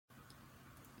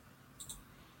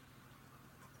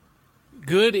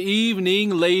Good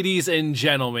evening, ladies and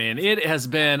gentlemen. It has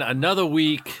been another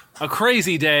week, a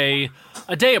crazy day,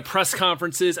 a day of press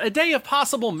conferences, a day of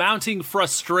possible mounting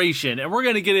frustration, and we're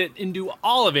going to get into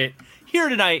all of it here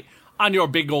tonight on your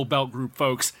Big Gold Belt Group,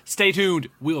 folks. Stay tuned.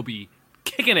 We'll be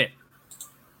kicking it.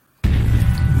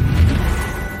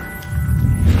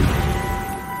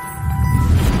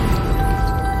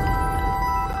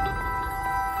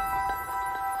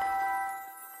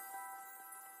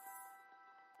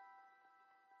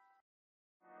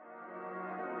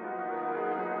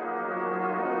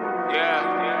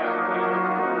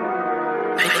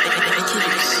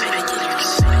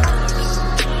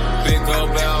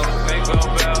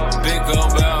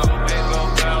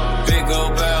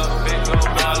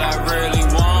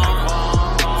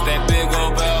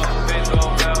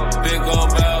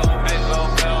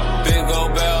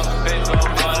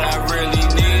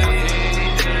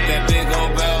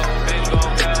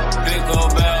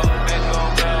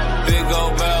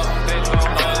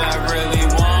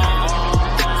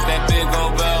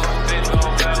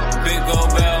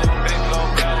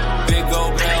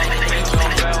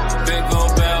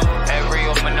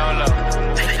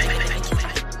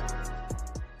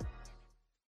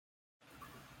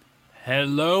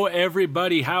 Hello,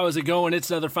 everybody. How is it going? It's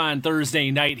another fine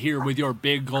Thursday night here with your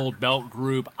Big Gold Belt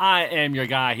Group. I am your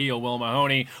guy, Heel Will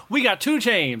Mahoney. We got two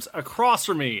James across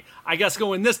from me. I guess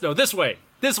going this way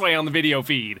on the video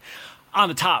feed. On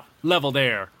the top level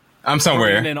there. I'm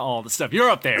somewhere. And all the stuff. You're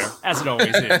up there, as it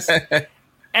always is.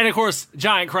 And, of course,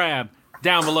 Giant Crab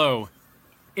down below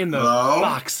in the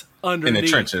box underneath. In the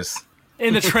trenches.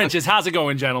 In the trenches. How's it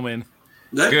going, gentlemen?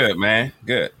 Good, man.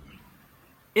 Good.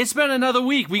 It's been another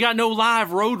week. We got no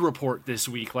live road report this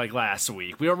week like last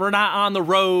week. We're not on the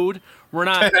road. We're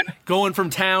not going from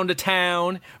town to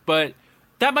town. But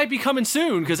that might be coming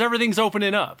soon because everything's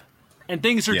opening up. And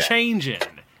things are changing.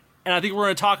 And I think we're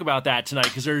going to talk about that tonight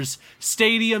because there's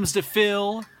stadiums to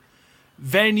fill,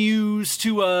 venues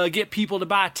to get people to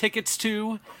buy tickets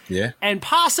to. Yeah. And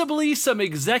possibly some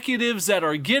executives that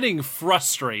are getting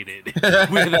frustrated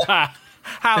with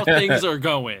how things are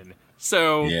going.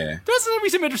 So there's going to be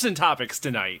some interesting topics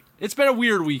tonight. It's been a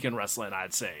weird week in wrestling,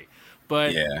 I'd say.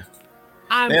 But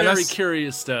I'm very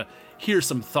curious to hear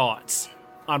some thoughts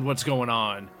on what's going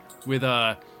on with,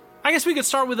 I guess we could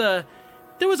start with there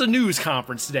was a news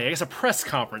conference today, I guess a press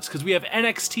conference, because we have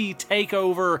NXT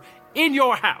TakeOver in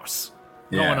your house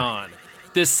going on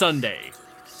this Sunday.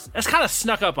 That's kind of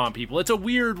snuck up on people. It's a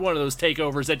weird one of those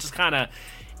takeovers that just kind of,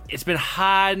 it's been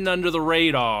hiding under the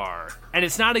radar. And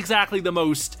it's not exactly the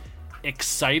most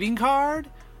exciting card,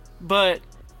 but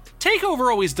TakeOver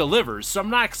always delivers, so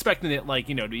I'm not expecting it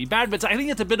to be bad, but I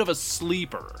think it's a bit of a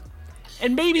sleeper.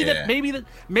 And maybe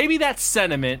that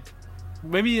sentiment,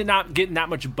 maybe not getting that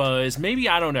much buzz, maybe,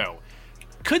 I don't know.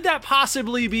 Could that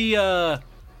possibly be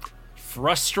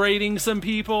frustrating some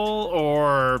people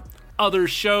or other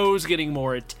shows getting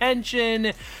more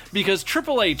attention? Because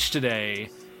Triple H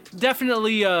today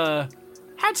definitely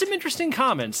had some interesting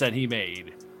comments that he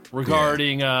made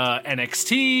regarding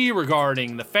NXT,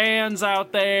 regarding the fans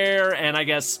out there, and I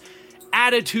guess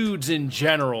attitudes in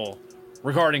general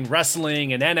regarding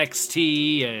wrestling and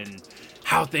NXT and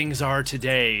how things are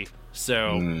today.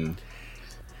 So,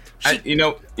 I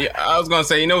was going to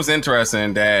say, it's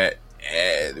interesting that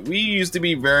we used to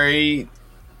be very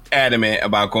adamant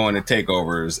about going to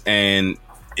takeovers, and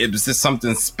it was just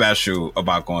something special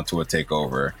about going to a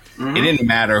takeover. Mm-hmm. It didn't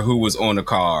matter who was on the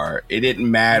card. It didn't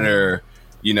matter,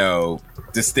 the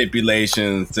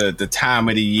stipulations, the time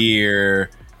of the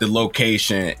year, the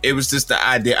location. It was just the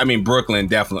idea. I mean, Brooklyn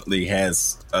definitely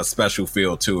has a special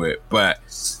feel to it, but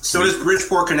so does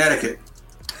Bridgeport, Connecticut.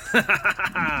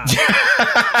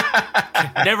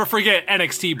 Never forget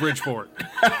NXT Bridgeport.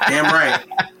 Damn right.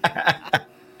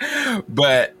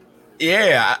 But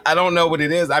I don't know what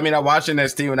it is. I mean, I watch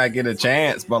NXT when I get a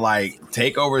chance, but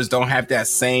takeovers don't have that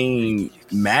same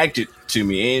magic to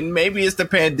me. And maybe it's the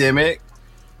pandemic,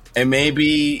 and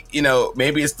maybe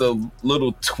it's the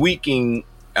little tweaking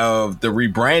of the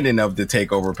rebranding of the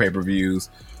takeover pay-per-views.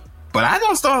 But I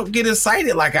don't get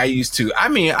excited like I used to. I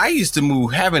mean, I used to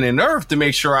move heaven and earth to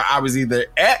make sure I was either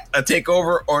at a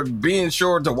takeover or being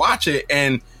sure to watch it.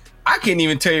 And I can't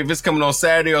even tell you if it's coming on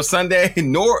Saturday or Sunday,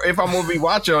 nor if I'm going to be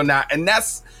watching or not. And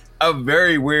that's a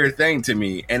very weird thing to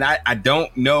me. And I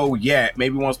don't know yet.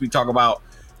 Maybe once we talk about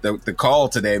the call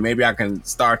today, maybe I can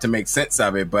start to make sense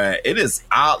of it. But it is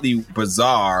oddly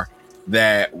bizarre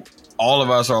that all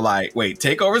of us are like, wait,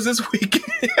 takeovers this week?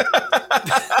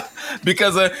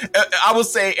 Because I would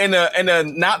say in a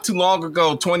not too long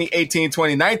ago, 2018,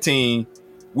 2019,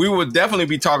 we would definitely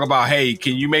be talking about, hey,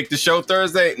 can you make the show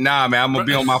Thursday? Nah, man, I'm gonna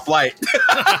be on my flight.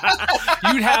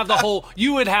 You would have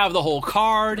the whole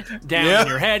card down in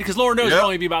your head, because Lord knows it'll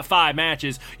only be about 5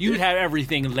 matches. You would have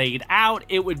everything laid out.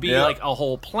 It would be like a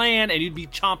whole plan, and you'd be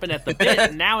chomping at the bit.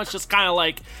 And now it's just kind of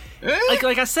like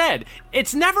I said,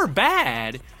 it's never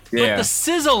bad, but the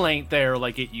sizzle ain't there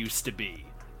like it used to be.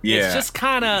 Yeah. It's just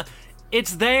kind of,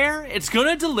 it's there. It's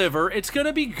gonna deliver. It's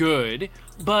gonna be good,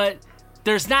 but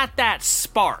there's not that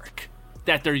spark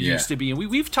that there used to be, and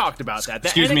we've talked about that.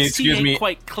 That NXT ain't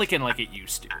quite clicking like it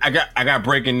used to. I got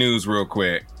breaking news real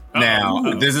quick.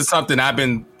 Now, this is something I've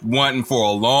been wanting for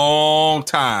a long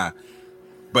time,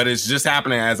 but it's just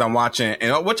happening as I'm watching.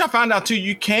 And which I found out too,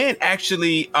 you can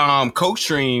actually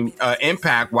co-stream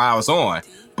Impact while it's on.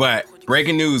 But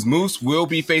breaking news: Moose will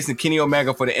be facing Kenny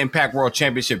Omega for the Impact World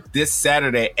Championship this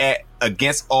Saturday at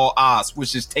Against All Odds,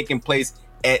 which is taking place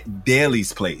at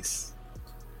Daly's Place.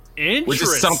 Which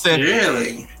is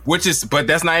something, but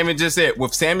that's not even just it.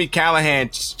 With Sami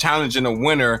Callihan challenging a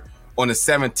winner on the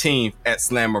 17th at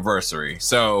Slammiversary.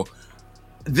 So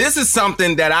this is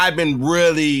something that I've been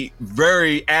really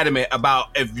very adamant about.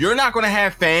 If you're not going to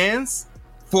have fans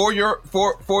for your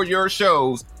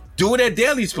shows, do it at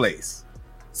Daly's Place.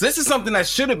 So this is something that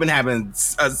should have been happening.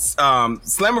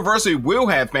 Slammiversary will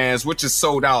have fans, which is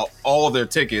sold out all their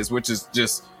tickets, which is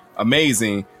just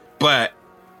amazing. But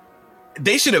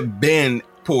they should have been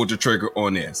pulled the trigger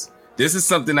on this. This is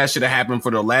something that should have happened for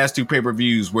the last 2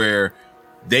 pay-per-views, where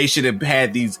they should have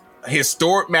had these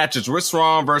historic matches. Rich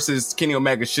Swann versus Kenny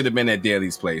Omega should have been at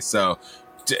Daly's Place. So,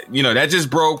 that just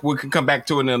broke. We can come back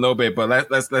to it in a little bit, but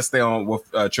let's stay on with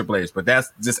Triple H. But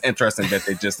that's just interesting that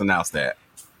they just announced that.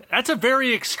 That's a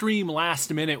very extreme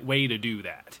last-minute way to do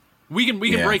that. We can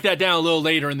break that down a little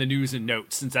later in the news and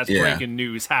notes, since that's breaking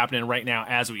news happening right now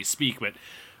as we speak. But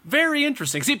very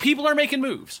interesting. See, people are making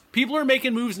moves. People are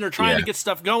making moves, and they're trying to get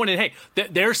stuff going. And hey,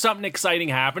 there's something exciting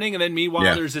happening. And then meanwhile,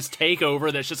 there's this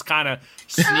takeover that's just kind of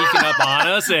sneaking up on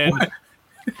us and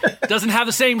doesn't have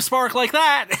the same spark like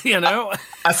that.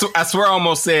 I swear, I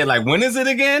almost said, like, when is it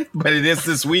again? But it is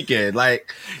this weekend.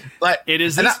 Like it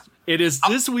is.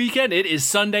 This weekend. It is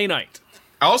Sunday night.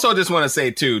 I also just want to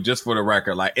say too, just for the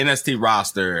record, like, NXT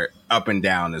roster up and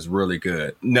down is really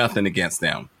good. Nothing against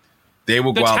them. They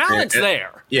will go out there. The talent's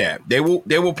there. Yeah, they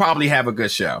will probably have a good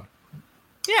show.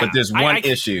 Yeah, but there's one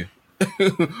issue.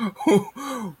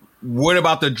 What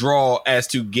about the draw as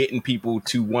to getting people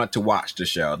to want to watch the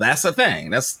show? That's a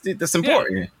thing. That's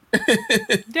important.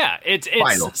 Yeah, it's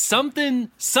vital.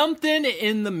 something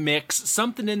in the mix,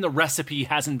 something in the recipe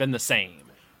hasn't been the same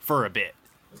for a bit.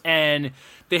 And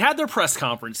they had their press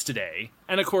conference today,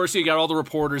 and of course you got all the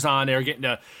reporters on there getting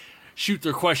to shoot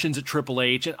their questions at Triple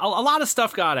H, and a lot of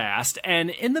stuff got asked, and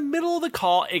in the middle of the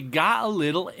call, it got a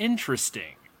little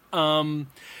interesting.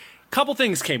 Couple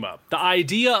things came up. The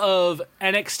idea of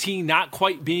NXT not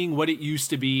quite being what it used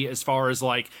to be as far as,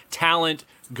 like, talent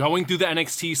going through the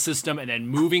NXT system and then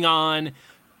moving on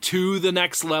to the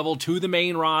next level, to the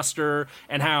main roster,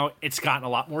 and how it's gotten a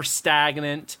lot more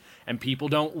stagnant, and people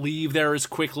don't leave there as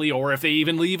quickly, or if they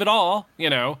even leave at all,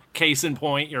 case in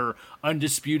point, your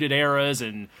Undisputed Eras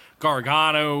and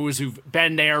Garganos who've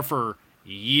been there for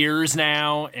years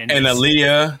now. And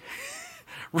Aaliyah.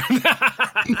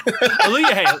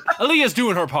 Aaliyah's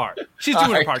doing her part. She's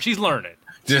doing her part. She's learning.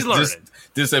 She's learning.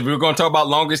 Just if we're going to talk about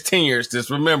longest tenures, just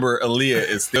remember Aaliyah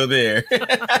is still there.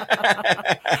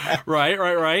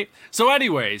 Right. So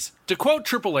anyways, to quote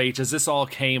Triple H as this all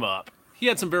came up, he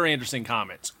had some very interesting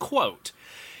comments. Quote,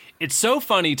 "It's so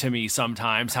funny to me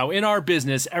sometimes how in our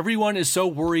business, everyone is so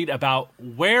worried about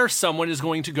where someone is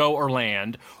going to go or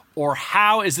land, or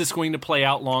how is this going to play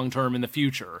out long-term in the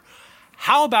future.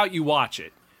 How about you watch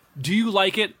it? Do you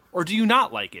like it or do you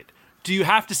not like it? Do you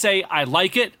have to say, I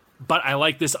like it, but I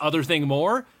like this other thing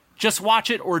more? Just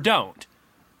watch it or don't."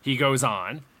 He goes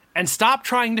on, "And stop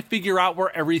trying to figure out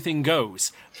where everything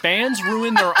goes. Fans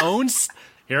ruin their own...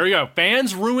 Here we go.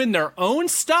 Fans ruin their own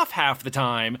stuff half the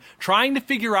time, trying to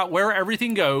figure out where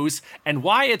everything goes and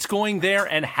why it's going there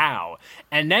and how,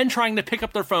 and then trying to pick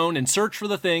up their phone and search for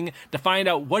the thing to find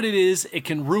out what it is it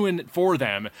can ruin for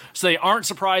them, so they aren't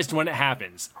surprised when it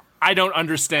happens. I don't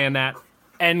understand that."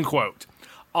 End quote.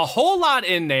 A whole lot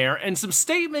in there, and some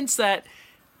statements that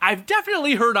I've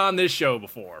definitely heard on this show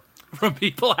before from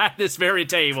people at this very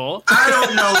table. I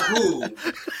don't know who,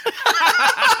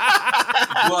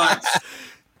 but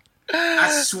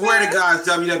I swear to God,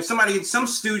 WWE, some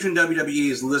stooge in WWE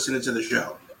is listening to the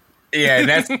show. Yeah,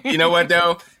 that's, you know what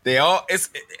though?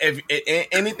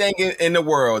 Anything in the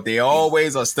world, they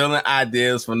always are stealing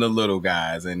ideas from the little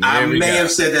guys. And I may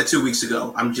have said that 2 weeks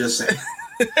ago. I'm just saying.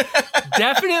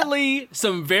 Definitely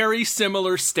some very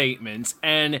similar statements,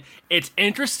 and it's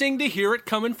interesting to hear it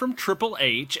coming from Triple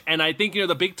H. And I think,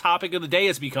 the big topic of the day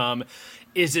has become,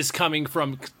 is this coming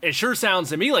from, it sure sounds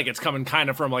to me like it's coming kind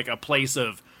of from like a place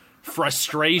of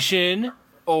frustration,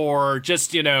 or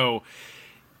just,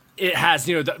 it has,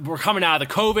 we're coming out of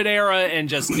the COVID era and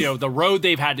just, the road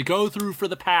they've had to go through for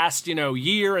the past,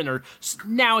 year, and they're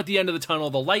now at the end of the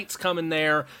tunnel, the light's coming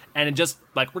there, and it just,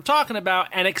 like we're talking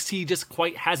about, NXT just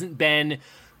quite hasn't been,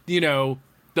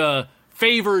 the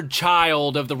favored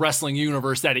child of the wrestling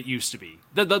universe that it used to be.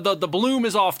 The bloom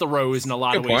is off the rose in a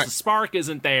lot of ways. The spark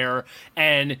isn't there,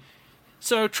 and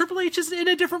so Triple H is in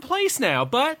a different place now,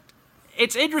 but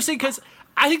it's interesting because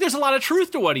I think there's a lot of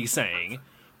truth to what he's saying.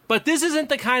 But this isn't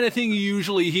the kind of thing you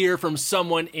usually hear from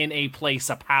someone in a place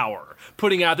of power,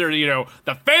 putting out there,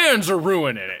 the fans are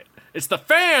ruining it. It's the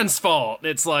fans' fault.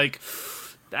 It's like,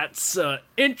 that's an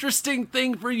interesting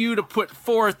thing for you to put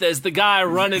forth as the guy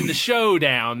running the show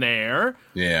down there.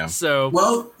 Yeah.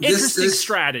 So, interesting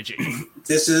strategy.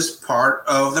 This is part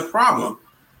of the problem.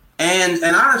 And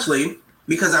honestly,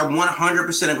 because I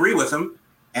 100% agree with him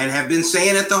and have been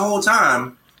saying it the whole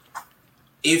time,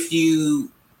 if you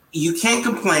can't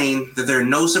complain that there are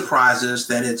no surprises,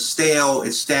 that it's stale,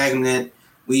 it's stagnant,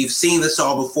 we've seen this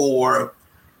all before,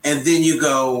 and then you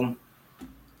go,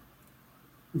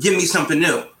 give me something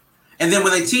new. And then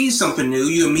when they tease something new,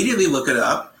 you immediately look it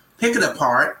up, pick it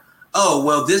apart. Oh,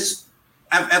 well, this,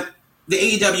 at the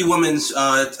AEW Women's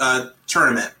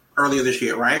tournament earlier this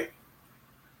year, right?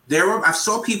 I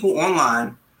saw people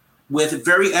online with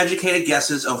very educated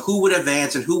guesses of who would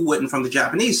advance and who wouldn't from the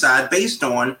Japanese side based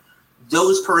on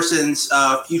those persons'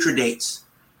 future dates.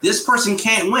 This person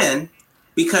can't win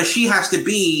because she has to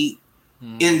be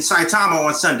in Saitama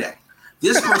on Sunday.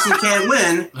 This person can't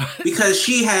win because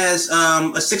she has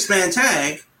a 6-man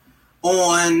tag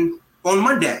on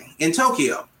Monday in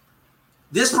Tokyo.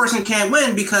 This person can't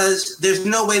win because there's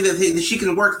no way that she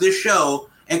can work this show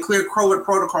and clear COVID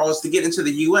protocols to get into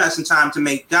the U.S. in time to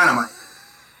make Dynamite.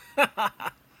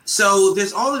 So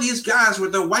there's all of these guys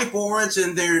with their whiteboards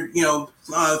and their,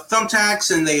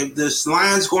 thumbtacks, and there's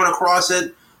lines going across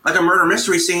it like a murder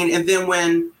mystery scene. And then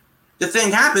when the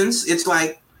thing happens, it's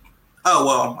like, oh,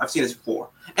 well, I've seen this before.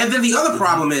 And then the other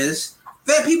problem is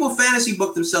that people fantasy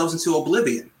book themselves into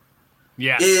oblivion.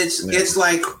 Yeah. It's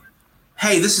like,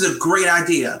 hey, this is a great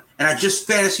idea, and I just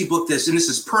fantasy booked this, and this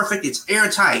is perfect. It's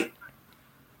airtight.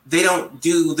 They don't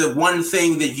do the one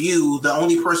thing that the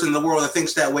only person in the world that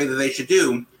thinks that way, that they should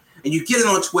do. And you get it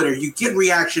on Twitter, you get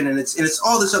reaction, and it's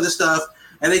all this other stuff,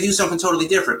 and they do something totally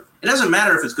different. It doesn't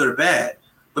matter if it's good or bad,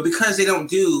 but because they don't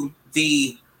do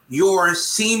your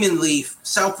seemingly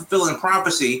self-fulfilling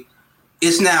prophecy,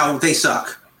 it's now they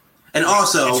suck. And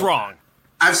also, it's wrong.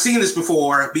 I've seen this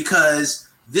before because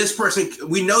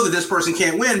we know that this person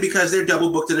can't win because they're double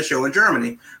booked at a show in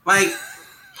Germany. Like,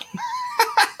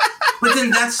 but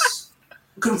then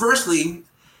conversely,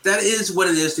 that is what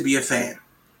it is to be a fan.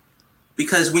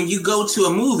 Because when you go to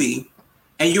a movie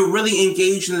and you're really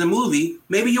engaged in the movie,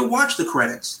 maybe you'll watch the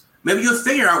credits. Maybe you'll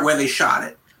figure out where they shot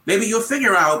it. Maybe you'll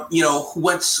figure out,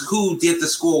 who did the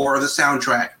score or the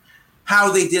soundtrack,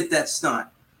 how they did that stunt,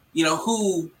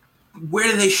 where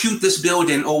did they shoot this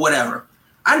building or whatever.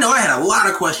 I know I had a lot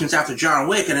of questions after John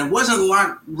Wick, and it wasn't a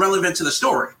lot relevant to the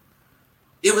story.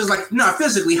 It was like, no,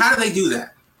 physically, how did they do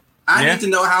that? I need to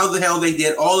know how the hell they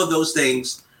did all of those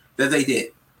things that they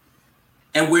did.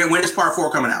 And when is part 4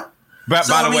 coming out? But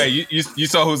by the way, you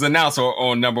saw who's announced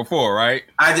on number 4, right?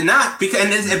 I did not,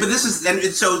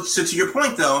 so to your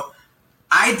point though,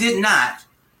 I did not,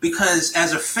 because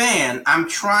as a fan, I'm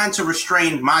trying to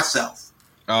restrain myself.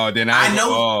 Oh, then I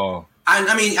know. Oh.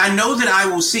 I know that I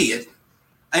will see it.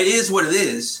 It is what it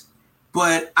is,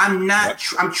 but I'm not.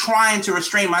 I'm trying to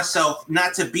restrain myself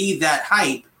not to be that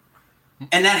hype,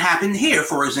 and that happened here,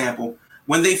 for example.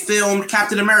 When they filmed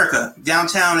Captain America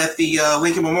downtown at the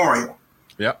Lincoln Memorial.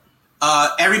 Yep.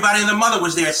 Everybody and their mother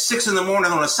was there at 6 a.m.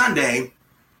 on a Sunday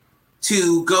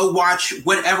to go watch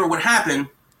whatever would happen.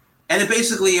 And it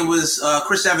was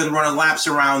Chris Evans running laps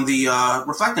around the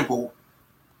reflecting pool.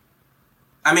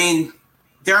 I mean,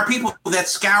 there are people that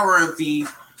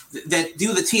that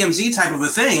do the TMZ type of a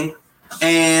thing.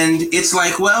 And it's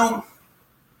like, well,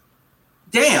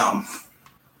 damn,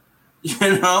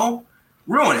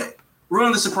 ruin it.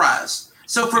 Ruin the surprise.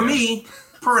 So for me,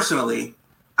 personally,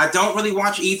 I don't really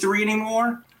watch E3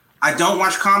 anymore. I don't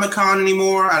watch Comic-Con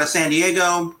anymore out of San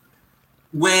Diego.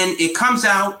 When it comes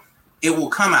out, it will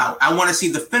come out. I want to see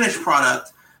the finished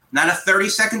product, not a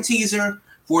 30-second teaser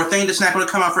for a thing that's not going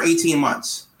to come out for 18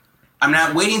 months. I'm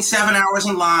not waiting 7 hours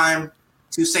in line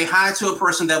to say hi to a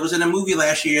person that was in a movie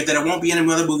last year that it won't be in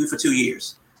another movie for 2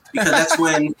 years, because that's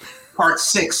when part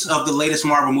 6 of the latest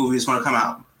Marvel movie is going to come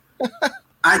out.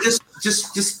 I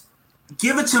just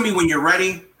give it to me when you're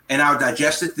ready, and I'll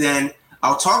digest it. Then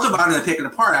I'll talk about it and pick it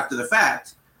apart after the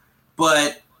fact.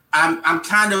 But I'm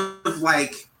kind of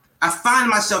like, I find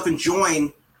myself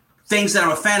enjoying things that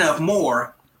I'm a fan of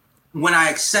more when I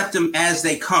accept them as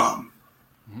they come.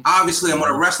 Obviously, I'm on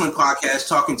a wrestling podcast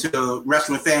talking to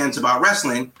wrestling fans about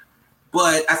wrestling,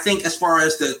 but I think as far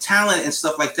as the talent and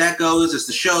stuff like that goes, as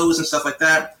the shows and stuff like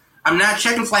that, I'm not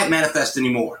checking Flight Manifest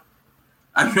anymore.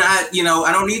 I'm not,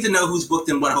 I don't need to know who's booked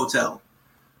in what hotel,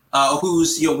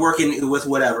 who's working with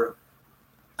whatever.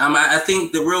 I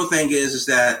think the real thing is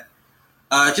that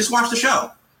just watch the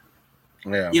show.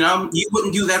 Yeah. You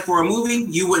wouldn't do that for a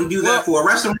movie. You wouldn't do that for a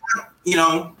restaurant.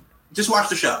 Just watch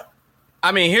the show.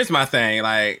 I mean, here's my thing.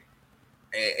 Like,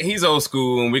 he's old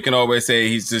school, and we can always say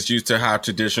he's just used to how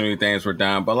traditionally things were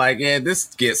done. But, like, yeah,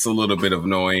 this gets a little bit of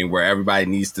annoying where everybody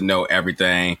needs to know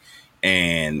everything.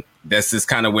 And that's just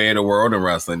kind of way of the world in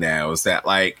wrestling now. Is that,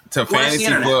 like, to fantasy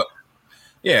book?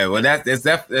 Yeah, well, that's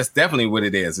definitely what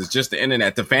it is. It's just the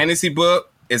internet. The fantasy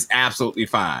book is absolutely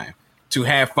fine. To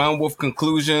have fun with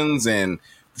conclusions and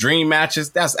dream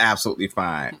matches, that's absolutely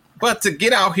fine. But to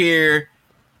get out here,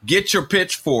 get your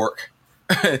pitchfork,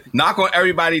 knock on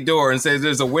everybody's door and say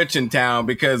there's a witch in town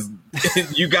because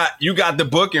you got the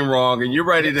booking wrong and you're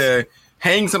ready to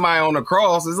hang somebody on the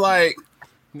cross. It's like,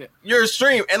 you're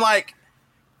extreme. And like,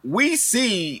 we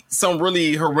see some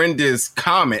really horrendous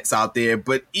comments out there,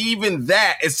 but even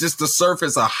that is just the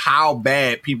surface of how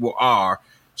bad people are,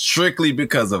 strictly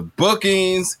because of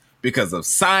bookings, because of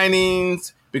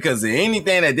signings, because of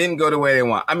anything that didn't go the way they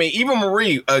want. I mean, Eva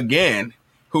Marie, again,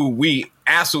 who we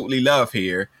absolutely love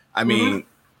here. I mean,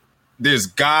 there's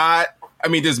God. I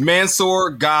mean, there's Mansoor,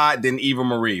 God, then Eva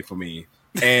Marie for me.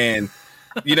 And,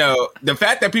 the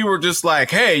fact that people were just like,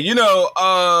 hey,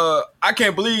 I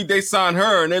can't believe they signed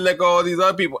her and they let go all these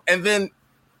other people. And then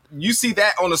you see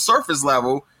that on the surface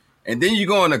level. And then you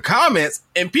go in the comments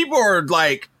and people are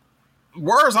like,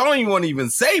 words I don't even want to even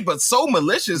say, but so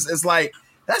malicious. It's like,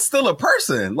 that's still a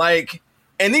person. Like,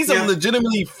 and these are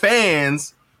legitimately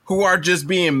fans who are just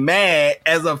being mad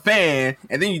as a fan.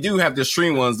 And then you do have the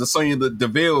extreme ones, the Sonya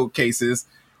Deville cases.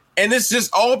 And it's just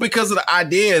all because of the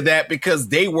idea that because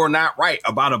they were not right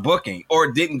about a booking or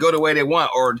it didn't go the way they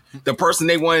want, or the person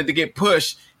they wanted to get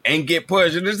pushed and get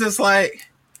pushed. And it's just like,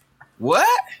 what?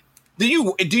 Do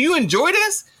you enjoy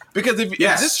this? Because if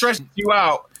this stresses you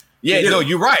out,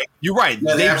 you're right. You're right.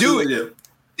 Yeah, they do.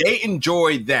 They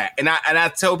enjoy that. And I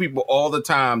tell people all the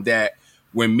time that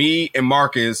when me and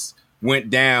Marcus went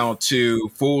down to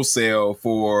Full Sail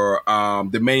for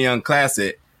the Mae Young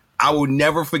Classic, I will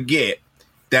never forget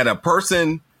that a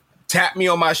person tapped me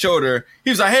on my shoulder. He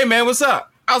was like, hey, man, what's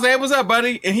up? I was like, hey, what's up,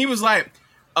 buddy? And he was like,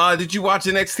 did you watch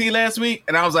NXT last week?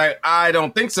 And I was like, I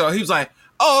don't think so. He was like,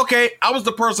 oh, okay. I was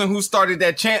the person who started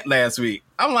that chant last week.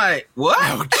 I'm like, what?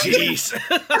 Oh, jeez.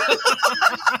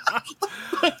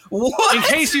 What?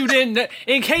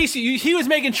 He was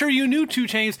making sure you knew, 2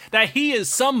 Chainz, that he is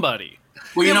somebody.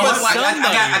 Well, you know what?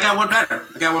 I got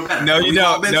one better. No, you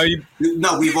don't.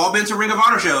 No, we've all been to Ring of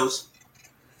Honor shows.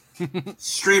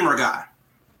 Streamer guy.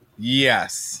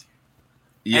 Yes.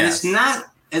 And it's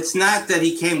not that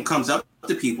he comes up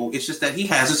to people. It's just that he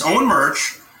has his own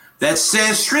merch that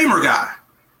says streamer guy.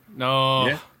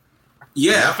 No.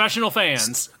 Yeah. Professional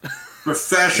fans.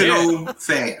 Professional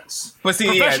fans. But see,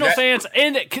 professional fans,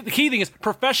 and the key thing is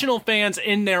professional fans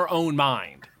in their own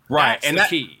mind. Right. That's the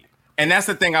key. And that's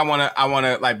the thing I want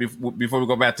to like before we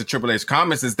go back to Triple H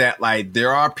comments is that like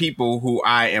there are people who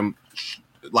I am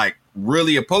like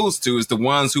really opposed to is the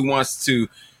ones who wants to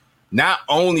not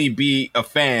only be a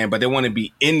fan, but they want to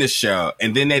be in the show.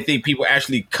 And then they think people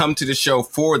actually come to the show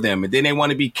for them. And then they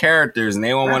want to be characters and they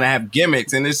don't want to have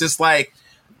gimmicks. And it's just like,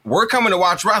 we're coming to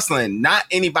watch wrestling, not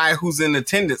anybody who's in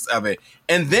attendance of it.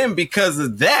 And then because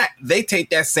of that, they take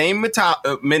that same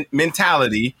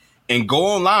mentality and go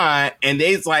online and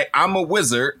they's like, I'm a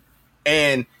wizard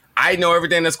and I know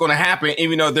everything that's going to happen,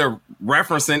 even though they're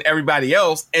referencing everybody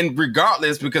else. And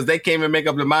regardless, because they can't even make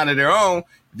up their mind of their own,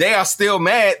 they are still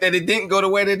mad that it didn't go the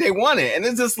way that they wanted. And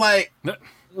it's just like, what?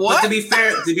 But to be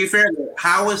fair,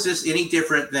 how is this any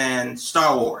different than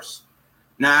Star Wars?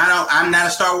 Now, I'm not a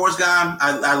Star Wars guy.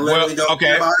 I literally don't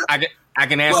care about it. I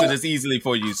can answer this easily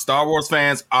for you. Star Wars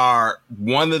fans are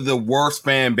one of the worst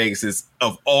fan bases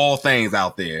of all things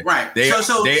out there. Right.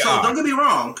 So don't get me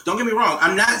wrong.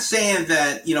 I'm not saying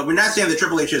that, we're not saying that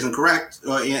Triple H isn't correct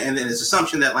and that it's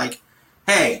assumption that like,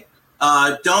 hey,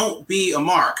 don't be a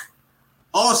mark.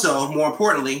 Also, more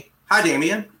importantly, Hi,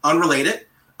 Damien. Unrelated.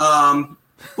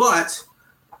 But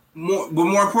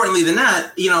more importantly than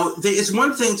that, it's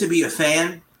one thing to be a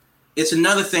fan. It's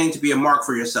another thing to be a mark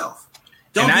for yourself.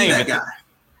 Don't be that guy.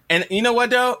 And you know what,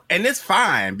 though? And it's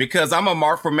fine because I'm a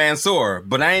mark for Mansoor,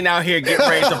 but I ain't out here getting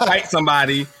ready to fight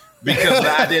somebody because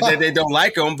I did that they don't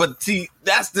like them. But see,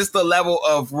 that's just the level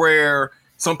of where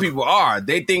some people are.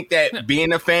 They think that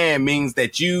being a fan means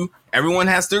that everyone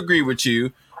has to agree with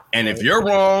you. And if you're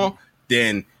wrong,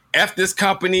 then F this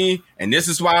company, and this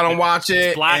is why I don't watch it.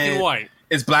 It's black and white.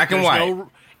 It's black and white.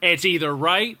 It's either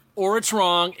right or it's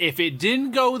wrong. If it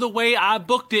didn't go the way I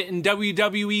booked it in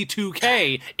WWE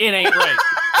 2K, it ain't right.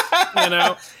 And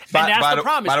that's the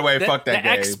problem. By the way, fuck that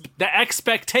game. The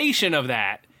expectation of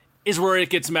that is where it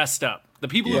gets messed up. The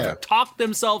people who talk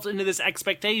themselves into this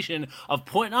expectation of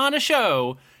putting on a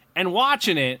show and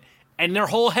watching it, and their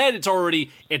whole head,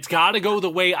 it's got to go the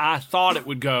way I thought it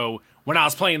would go when I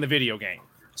was playing the video game.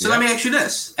 So let me ask you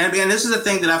this, and this is a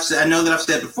thing that I've said. I know that I've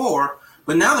said before,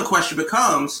 but now the question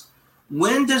becomes: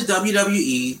 when does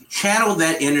WWE channel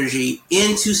that energy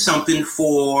into something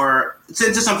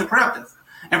productive?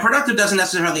 And productive doesn't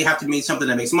necessarily have to mean something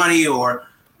that makes money or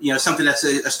something that's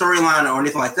a storyline or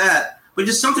anything like that, but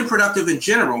just something productive in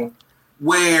general.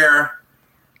 Where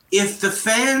if the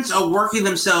fans are working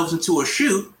themselves into a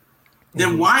shoot,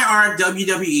 then why aren't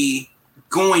WWE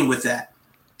going with that?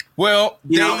 Well,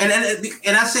 and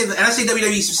I say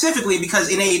WWE specifically because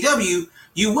in AEW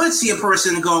you would see a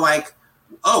person go like,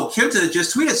 "Oh, Kenta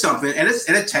just tweeted something," and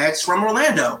it tags from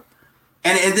Orlando,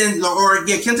 and then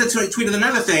Kenta tweeted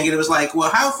another thing, and it was like,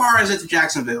 "Well, how far is it to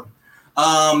Jacksonville?"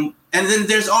 And then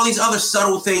there's all these other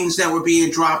subtle things that were being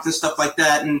dropped and stuff like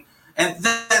that, and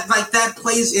that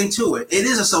plays into it. It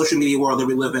is a social media world that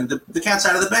we live in. The cat's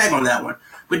out of the bag on that one,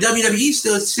 but WWE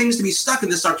still seems to be stuck in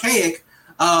this archaic.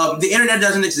 The internet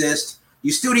doesn't exist.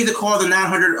 You still need to call the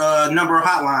 900 number of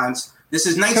hotlines. This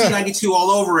is 1992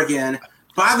 all over again.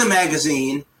 Buy the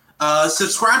magazine.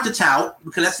 Subscribe to Tout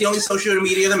because that's the only social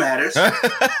media that matters.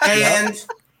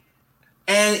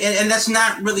 And that's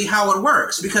not really how it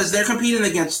works because they're competing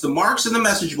against the marks and the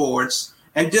message boards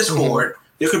and Discord. Mm-hmm.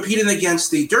 They're competing against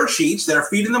the dirt sheets that are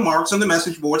feeding the marks on the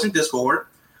message boards and Discord.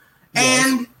 Yes.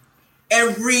 And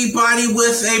everybody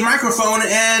with a microphone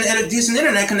and a decent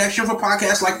internet connection for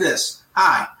podcasts like this.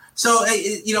 Hi. So, what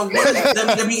does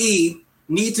WWE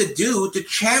need to do to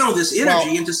channel this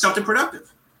energy into something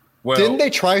productive? Well, didn't they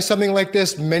try something like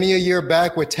this many a year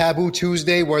back with Taboo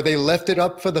Tuesday where they left it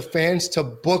up for the fans to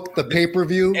book the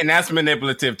pay-per-view? And that's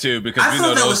manipulative, too. Because I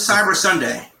thought that was Cyber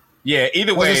Sunday. Yeah,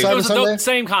 either way. It was the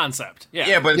same concept.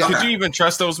 Yeah, but could you even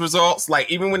trust those results? Like,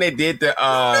 even when they did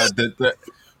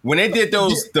when they did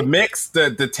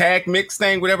the tag mix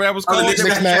thing, whatever that was called. Mix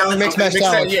match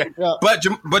challenge. Yeah. But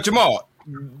Jamal,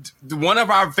 one of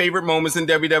our favorite moments in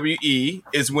WWE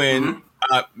is when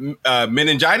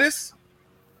meningitis.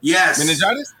 Yes.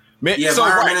 Meningitis?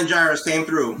 Meningitis came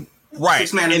through. Right.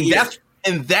 6 man of the year.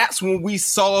 That's when we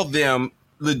saw them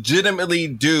legitimately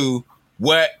do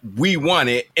what we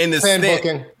wanted in the fan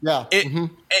booking. Yeah.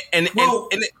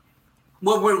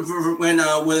 When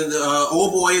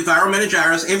old boy Viral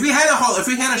Meningitis, if we had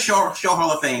a show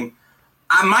Hall of Fame,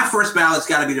 my first ballot's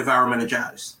got to be the Viral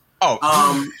Meningitis. Oh,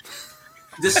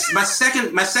 my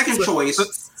second choice,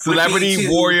 Celebrity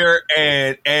Warrior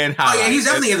and oh yeah, he's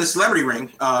definitely in the celebrity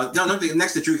ring.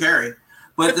 Next to Drew Carey.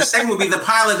 But the second would be the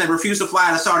pilot that refused to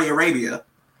fly to Saudi Arabia.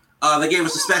 They gave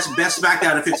us the best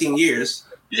SmackDown in 15 years.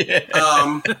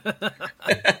 Yeah.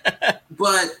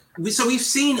 But we've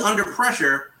seen under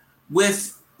pressure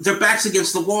with their backs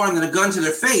against the wall and then a gun to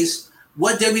their face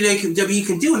what WWE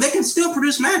can do, and they can still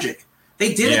produce magic.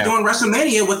 They did it during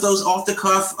WrestleMania with those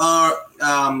off-the-cuff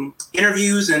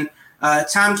interviews and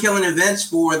time-killing events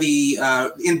for during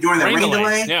the rain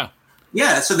delay.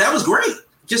 Yeah. So that was great.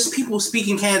 Just people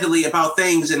speaking candidly about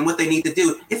things and what they need to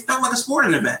do. It felt like a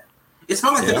sporting event. It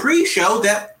felt like the pre-show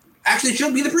that actually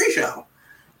should be the pre-show.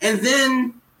 And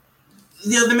then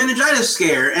the meningitis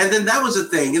scare, and then that was a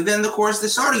thing. And then, of course, the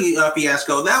Saudi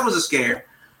fiasco, that was a scare.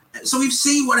 So we've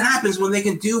seen what happens when they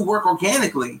can do work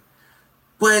organically.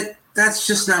 But that's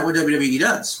just not what WWE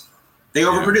does. They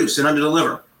overproduce and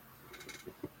underdeliver.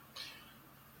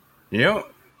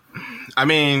 Yep. I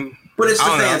mean... But it's the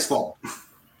fans' fault.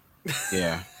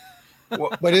 Yeah.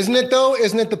 Well, but isn't it though?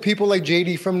 Isn't it the people like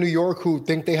JD from New York who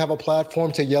think they have a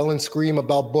platform to yell and scream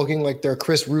about booking like they're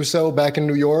Chris Russo back in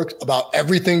New York about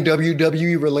everything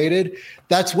WWE related?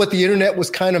 That's what the internet was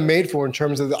kind of made for in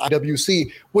terms of the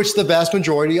IWC, which the vast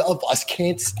majority of us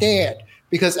can't stand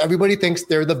because everybody thinks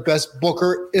they're the best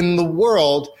booker in the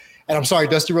world. And I'm sorry,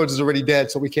 Dusty Rhodes is already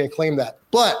dead, so we can't claim that.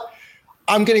 But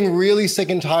I'm getting really sick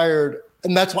and tired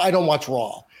And that's why I don't watch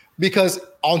Raw. Because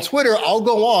on Twitter, I'll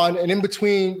go on and in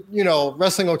between,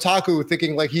 Wrestling Otaku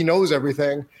thinking like he knows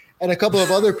everything and a couple of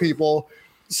other people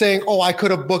saying, oh, I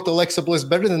could have booked Alexa Bliss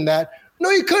better than that. No,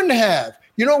 you couldn't have.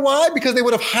 You know why? Because they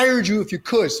would have hired you if you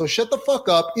could. So shut the fuck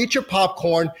up, eat your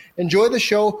popcorn, enjoy the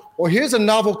show, or here's a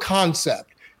novel concept.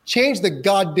 Change the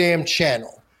goddamn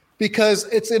channel. Because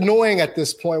it's annoying at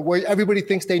this point where everybody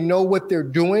thinks they know what they're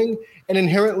doing and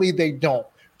inherently they don't.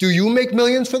 Do you make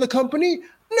millions for the company?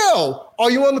 No.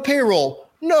 Are you on the payroll?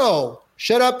 No.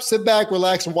 Shut up, sit back,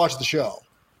 relax, and watch the show.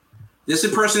 This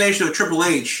impersonation of Triple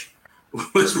H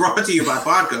was brought to you by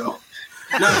Podgo.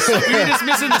 No, you're just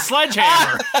missing the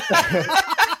sledgehammer.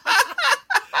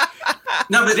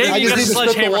 No, but I just need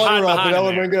to spit the water up, and that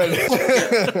would have been good.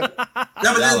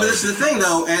 No, but this is the thing,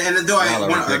 though, and though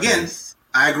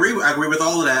I agree with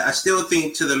all of that. I still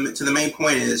think to the main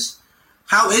point is,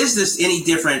 how is this any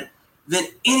different than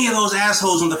any of those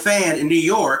assholes on The Fan in New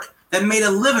York that made a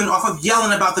living off of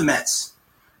yelling about the Mets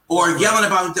or yelling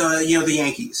about the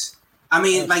Yankees? I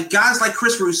mean, like guys like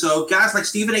Chris Russo, guys like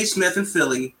Stephen A. Smith in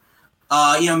Philly,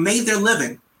 made their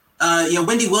living.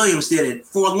 Wendy Williams did it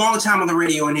for a long time on the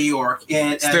radio in New York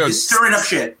and just stirring up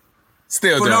shit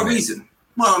for no reason.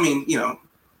 Well, I mean,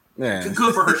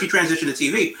 good for her. She transitioned to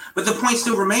TV, but the point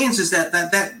still remains is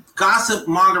that gossip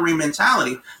mongering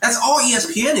mentality. That's all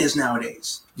ESPN is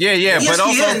nowadays. Yeah, ESPN but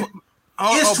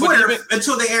also is Twitter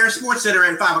until they air Sports Center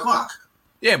at 5:00.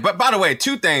 Yeah, but by the way,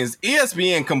 two things.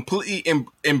 ESPN completely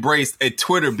embraced a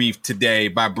Twitter beef today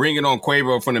by bringing on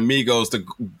Quavo from the Migos to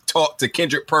talk to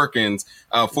Kendrick Perkins,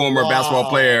 former basketball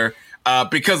player,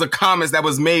 because of comments that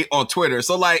was made on Twitter.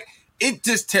 So, like, it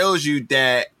just tells you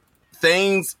that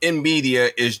things in media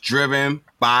is driven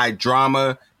by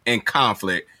drama and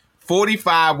conflict.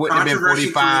 45 wouldn't have been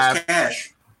 45.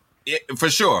 Cash. For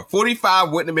sure. 45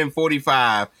 wouldn't have been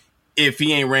 45 if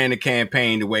he ain't ran the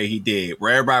campaign the way he did,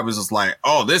 where everybody was just like,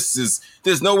 oh,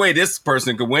 there's no way this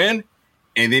person could win.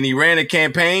 And then he ran a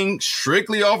campaign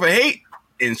strictly off of hate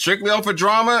and strictly off of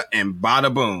drama, and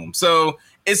bada boom. So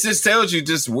it just tells you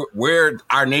just where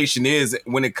our nation is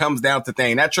when it comes down to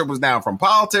things. That trickles down from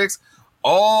politics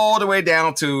all the way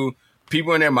down to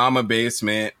people in their mama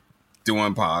basement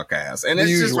doing podcasts. And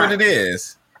it's just what it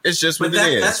is. It's just what it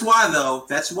is. That's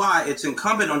why it's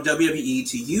incumbent on WWE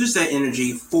to use that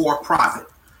energy for profit.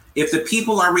 If the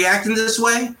people are reacting this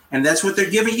way and that's what they're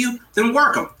giving you, then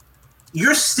work them.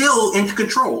 You're still in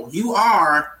control. You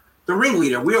are the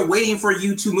ringleader. We are waiting for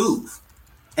you to move.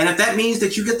 And if that means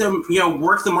that you get them,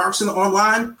 work the marks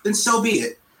online, then so be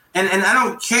it. And I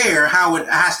don't care how it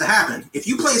has to happen. If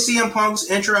you play CM Punk's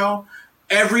intro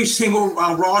every single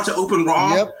Raw to open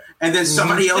Raw, and then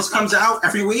somebody else comes out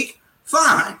every week,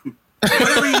 fine.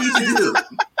 Whatever you need to do.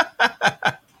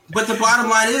 But the bottom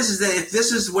line is that if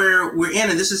this is where we're in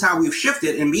and this is how we've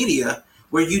shifted in media,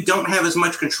 where you don't have as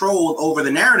much control over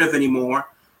the narrative anymore,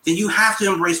 then you have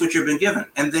to embrace what you've been given.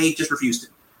 And they just refused it.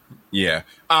 Yeah.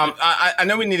 I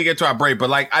know we need to get to our break,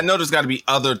 but I know there's got to be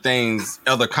other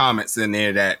comments in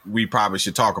there that we probably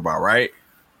should talk about, right?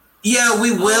 Yeah,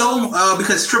 we will,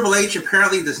 because Triple H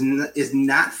apparently is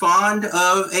not fond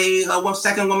of a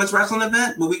second women's wrestling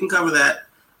event, but we can cover that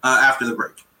after the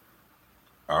break.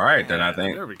 All right, then I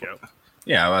think. There we go.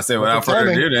 Yeah, I say without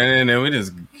further ado, then we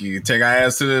just take our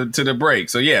ass to the break.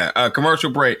 So yeah, commercial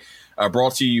break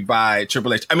brought to you by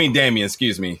Triple H. I mean, Damien,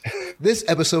 excuse me. This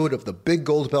episode of the Big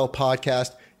Gold Bell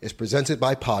podcast is presented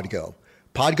by Podgo.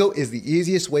 Podgo is the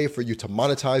easiest way for you to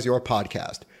monetize your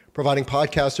podcast, providing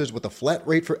podcasters with a flat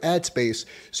rate for ad space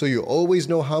so you always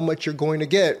know how much you're going to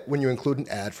get when you include an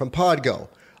ad from Podgo.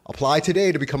 Apply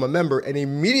today to become a member and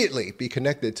immediately be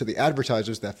connected to the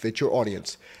advertisers that fit your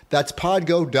audience. That's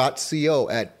podgo.co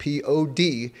at podgo.co.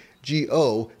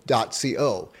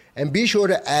 And be sure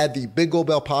to add the Big Gold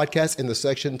Bell podcast in the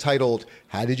section titled,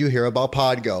 How Did You Hear About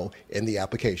Podgo, in the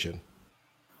application.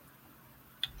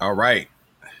 All right.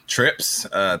 Trips,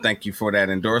 thank you for that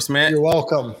endorsement. You're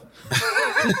welcome.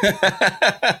 All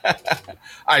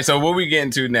right, so what are we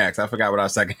getting to next? I forgot what our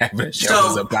second half of the show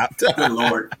was about. Good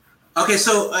Lord. Okay,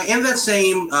 so in that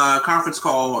same conference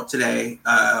call today,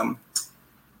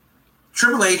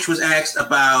 Triple H was asked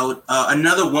about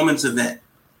another women's event.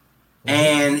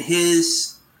 And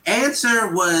his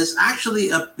answer was actually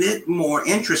a bit more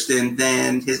interesting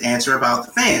than his answer about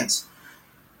the fans.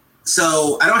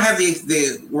 So I don't have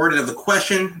the wording of the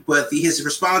question, but his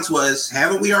response was,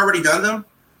 haven't we already done them?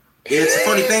 It's a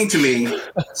funny thing to me.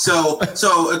 So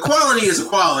equality is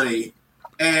equality.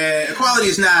 And equality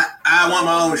is not, I want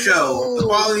my own show.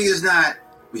 Equality is not,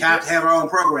 we have to have our own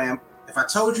program. If I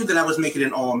told you that I was making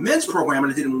an all-men's program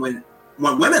and I didn't want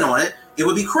women on it, it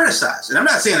would be criticized. And I'm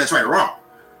not saying that's right or wrong.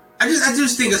 I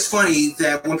just think it's funny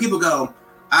that when people go,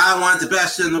 I want the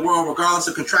best in the world regardless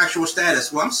of contractual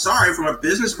status. Well, I'm sorry, from a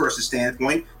business person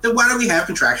standpoint, then why do we have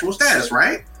contractual status,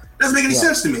 right? Doesn't make any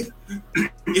sense to me.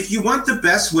 If you want the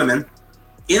best women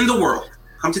in the world,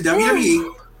 come to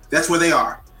WWE, that's where they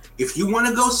are. If you want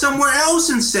to go somewhere else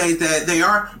and say that they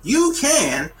are, you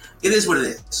can. It is what it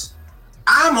is.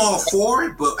 I'm all for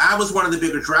it, but I was one of the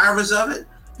bigger drivers of it.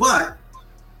 But,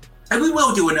 and we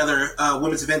will do another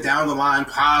women's event down the line,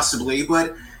 possibly,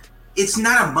 but it's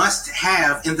not a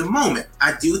must-have in the moment.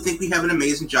 I do think we have an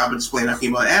amazing job of displaying our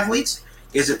female athletes.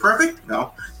 Is it perfect?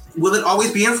 No. Will it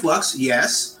always be in flux?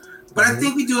 Yes. But I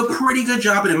think we do a pretty good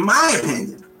job, and in my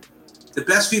opinion, the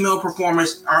best female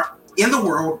performers are in the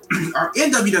world, are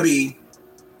in WWE,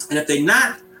 and if they're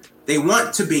not, they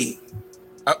want to be.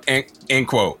 End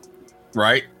quote.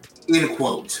 Right? End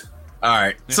quote. All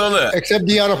right. So look. Except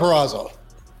Deonna Purrazzo.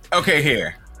 Okay,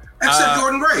 here. Except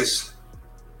Jordynne Grace.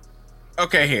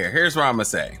 Okay, here's what I'm gonna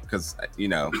say, because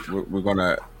we're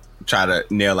gonna try to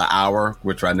nail an hour,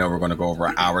 which I know we're gonna go over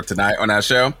an hour tonight on our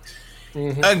show.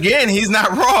 Mm-hmm. Again, he's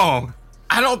not wrong.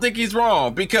 I don't think he's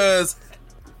wrong, because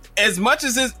as much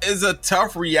as it is a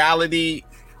tough reality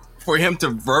for him to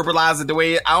verbalize it the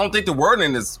way, I don't think the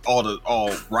wording is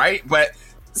all right, but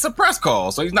it's a press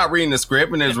call, so he's not reading the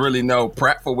script, and there's really no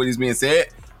prep for what he's being said.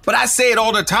 But I say it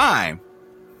all the time.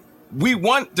 We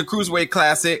want the Cruiserweight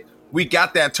Classic. We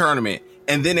got that tournament,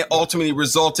 and then it ultimately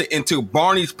resulted into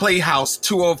Barney's Playhouse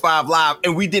 205 Live,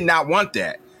 and we did not want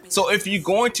that. So if you're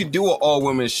going to do an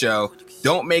all-women's show,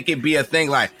 don't make it be a thing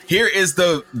like, here is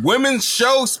the women's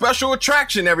show special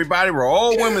attraction, everybody. We're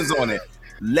all women's on it.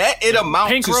 Let it amount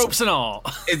pink to... Pink ropes and all.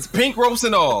 It's pink ropes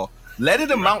and all. Let it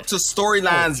amount to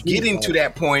storylines getting to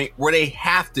that point where they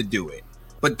have to do it.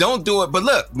 But don't do it. But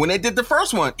look, when they did the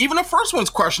first one, even the first one's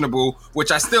questionable,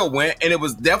 which I still went, and it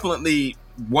was definitely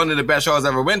one of the best shows I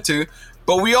ever went to.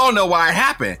 But we all know why it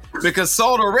happened, because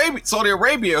Saudi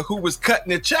Arabia, who was cutting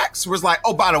the checks, was like,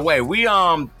 "Oh, by the way, we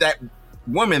that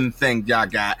woman thing y'all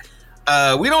got,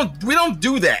 we don't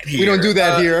do that here. We don't do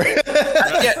that here."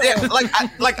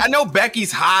 Like I know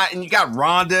Becky's hot, and you got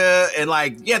Ronda, and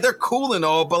they're cool and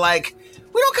all, but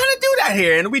we don't kind of do that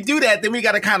here. And if we do that, then we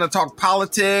got to kind of talk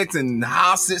politics and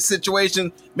hostage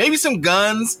situation, maybe some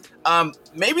guns,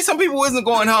 maybe some people isn't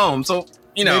going home, so.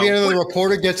 Maybe another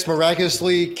reporter gets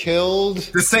miraculously killed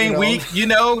the same week,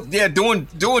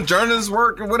 doing journalist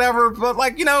work or whatever.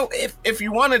 But if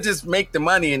you want to just make the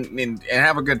money and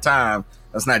have a good time,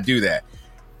 let's not do that.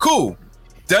 Cool,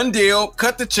 done deal.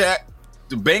 Cut the check.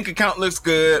 The bank account looks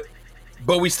good,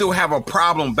 but we still have a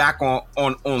problem back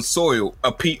on soil.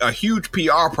 A huge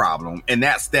PR problem, and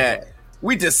that's that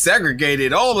we just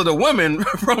segregated all of the women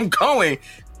from going.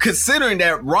 Considering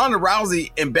that Ronda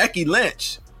Rousey and Becky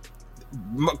Lynch,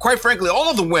 quite frankly,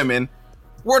 all of the women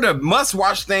were the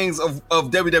must-watch things of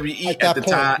WWE at the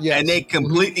time, yes. And they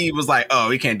completely was like, "Oh,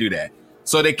 we can't do that."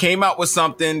 So they came out with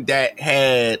something that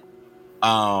had, it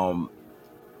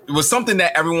was something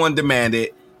that everyone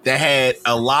demanded, that had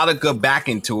a lot of good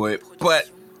backing to it, but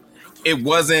it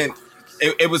wasn't.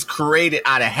 It was created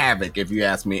out of havoc, if you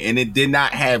ask me, and it did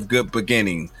not have good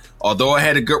beginning. Although it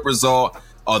had a good result,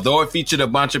 although it featured a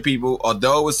bunch of people,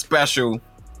 although it was special,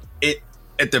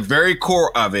 at the very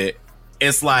core of it,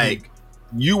 it's like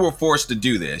you were forced to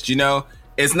do this,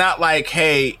 It's not like,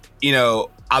 hey,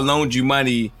 I loaned you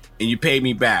money and you paid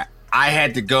me back. I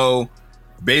had to go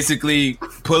basically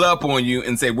pull up on you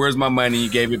and say, where's my money?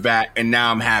 You gave it back, and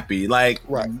now I'm happy. Right.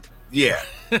 Yeah.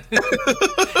 2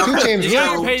 Chainz, you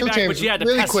got paid back, but you had to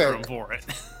really pester him for it.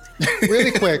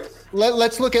 Really quick.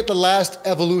 Let's look at the last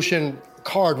Evolution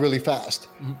card really fast.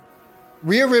 Mm-hmm.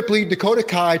 Rhea Ripley, Dakota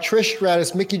Kai, Trish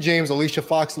Stratus, Mickie James, Alicia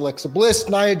Fox, Alexa Bliss,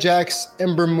 Nia Jax,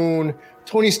 Ember Moon,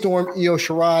 Toni Storm, Io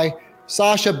Shirai,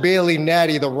 Sasha, Bayley,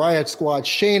 Natty, the Riot Squad,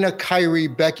 Shayna, Kyrie,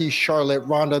 Becky, Charlotte,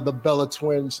 Ronda, the Bella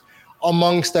Twins,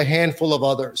 amongst a handful of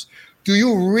others. Do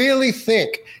you really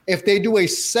think if they do a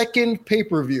second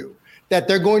pay-per-view that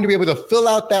they're going to be able to fill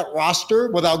out that roster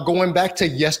without going back to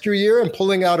yesteryear and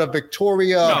pulling out a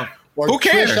Victoria? No. Or who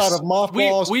cares? Trish out of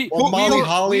Mothballs, or Molly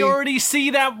Holly. We already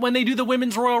see that when they do the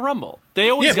Women's Royal Rumble. They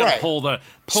always got to pull the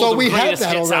greatest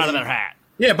hits out of their hat.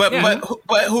 Yeah, but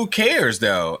who cares,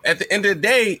 though? At the end of the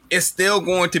day, it's still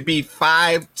going to be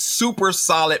 5 super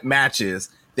solid matches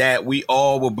that we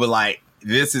all will be like,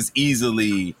 this is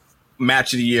easily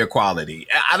match of the year quality.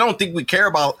 I don't think we care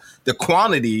about the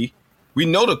quantity. We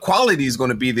know the quality is going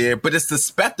to be there, but it's the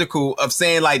spectacle of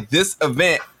saying, this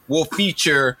event will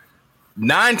feature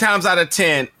 9 times out of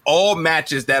 10, all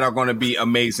matches that are going to be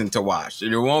amazing to watch.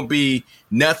 There won't be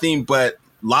nothing but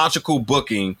logical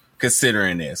booking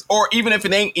considering this. Or even if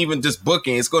it ain't even just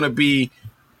booking, it's going to be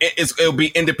it'll be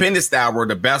independent style where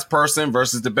the best person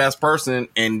versus the best person,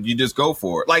 and you just go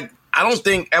for it. Like, I don't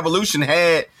think Evolution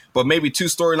had but maybe 2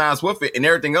 storylines with it, and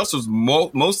everything else was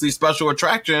mostly special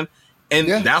attraction. And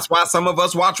that's why some of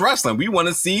us watch wrestling. We want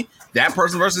to see that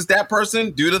person versus that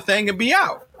person do the thing and be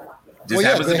out. Just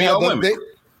happens to be all women.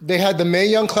 They had the Mae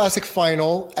Young Classic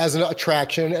final as an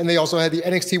attraction, and they also had the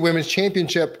NXT Women's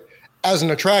Championship as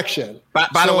an attraction. By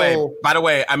the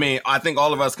way, I mean, I think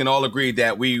all of us can all agree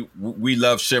that we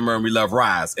love Shimmer and we love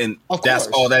Rise, and that's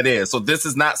all that is. So this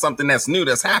is not something that's new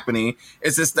that's happening.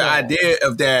 It's just the idea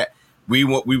of that we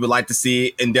would like to see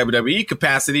it in WWE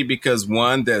capacity because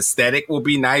 1, the aesthetic will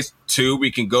be nice. 2,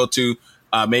 we can go to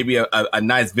maybe a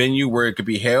nice venue where it could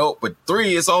be held. But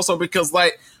 3, it's also because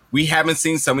like we haven't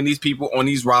seen some of these people on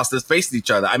these rosters facing each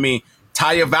other. I mean,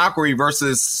 Taya Valkyrie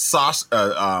versus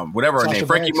Sasha, whatever her name,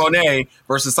 Frankie Monet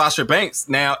versus Sasha Banks.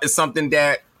 Now it's something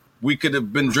that we could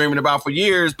have been dreaming about for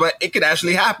years, but it could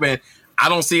actually happen. I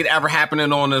don't see it ever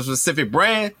happening on a specific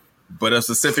brand, but a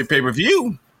specific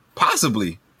pay-per-view,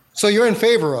 possibly. So you're in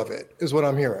favor of it, is what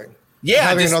I'm hearing. Yeah,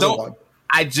 I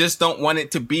just don't want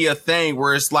it to be a thing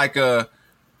where it's like we're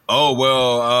kind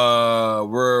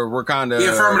of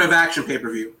the affirmative action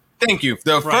pay-per-view. Thank you.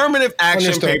 The affirmative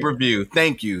action pay-per-view.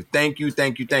 Thank you.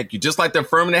 Just like the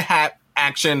affirmative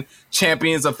action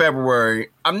champions of February,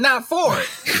 I'm not for it.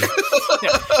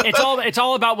 It's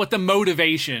all about what the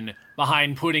motivation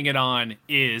behind putting it on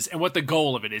is and what the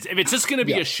goal of it is. If it's just going to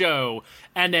be a show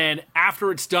and then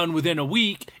after it's done within a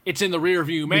week, it's in the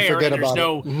rearview mirror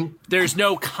and there's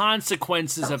no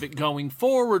consequences of it going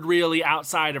forward really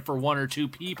outside of for 1 or 2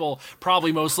 people,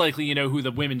 probably most likely you know who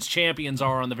the women's champions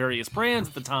are on the various brands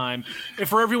at the time. And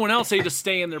for everyone else, they just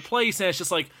stay in their place and it's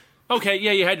just like, okay,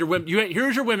 yeah, you had your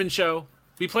here's your women's show.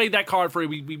 We played that card for you.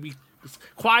 We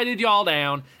quieted y'all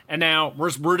down, and now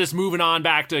we're just moving on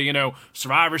back to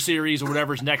Survivor Series or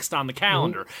whatever's next on the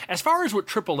calendar. As far as what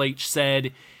Triple H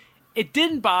said, it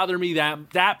didn't bother me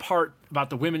that part about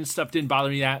the women's stuff didn't bother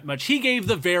me that much. He gave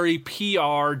the very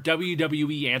PR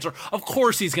WWE answer. Of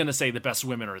course, he's going to say the best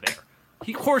women are there.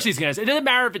 Of course he's going to say. It doesn't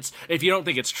matter if you don't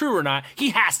think it's true or not. He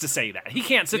has to say that. He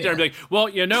can't sit there and be like, well,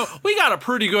 we got a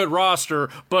pretty good roster,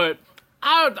 but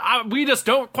we just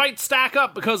don't quite stack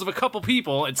up because of a couple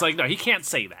people. It's like, no, he can't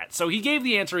say that. So he gave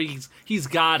the answer he's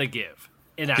got to give.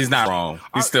 He's not wrong.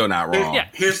 He's still not wrong. Yeah.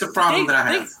 Here's the problem that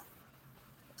I have.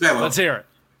 Let's hear it.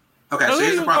 Okay, so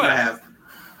here's the problem that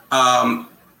I have.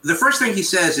 The first thing he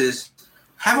says is,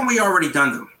 haven't we already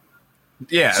done them?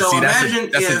 Yeah, so imagine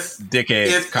that's a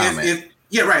dickhead comment.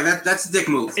 That's a dick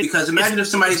move. Because imagine if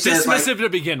somebody says dismissive to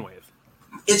begin with.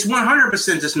 It's 100%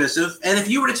 dismissive. And if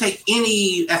you were to take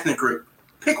any ethnic group,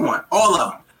 pick one, all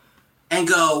of them, and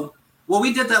go, well,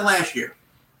 we did that last year.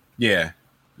 Yeah.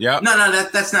 Yep. No,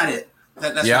 that's not it.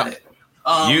 That's not it.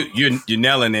 You're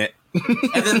nailing it.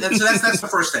 And then so that's the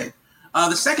first thing.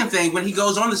 The second thing, when he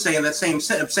goes on to say in that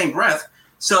same breath,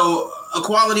 so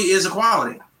equality is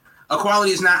equality.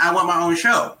 Equality is not, I want my own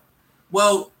show.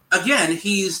 Well, again,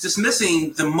 he's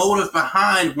dismissing the motive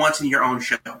behind wanting your own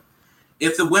show.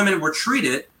 If the women were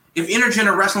treated, if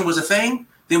intergender wrestling was a thing,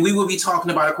 then we would be talking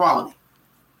about equality.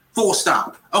 Full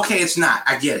stop. Okay, it's not.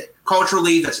 I get it.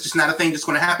 Culturally, that's just not a thing that's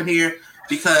going to happen here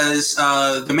because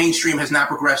the mainstream has not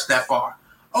progressed that far.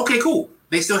 Okay, cool.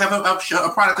 They still have a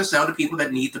product to sell to people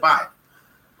that need to buy it.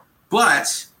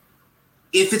 But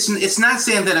if it's not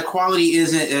saying that equality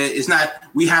is not,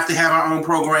 we have to have our own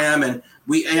program and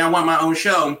I want my own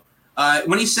show.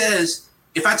 When he says,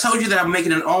 if I told you that I'm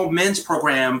making an all men's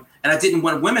program and I didn't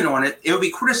want women on it, it would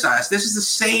be criticized. This is the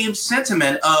same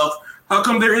sentiment of how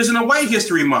come there isn't a White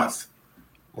History Month?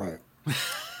 Right.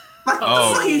 Come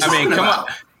on.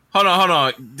 Hold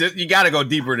on. You got to go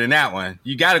deeper than that one.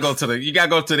 You got to go to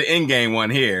the end game one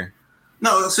here.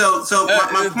 No, so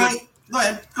my point. Go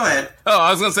ahead. Oh,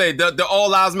 I was gonna say the All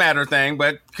Lives Matter thing,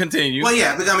 but continue. Well,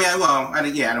 yeah, but I don't want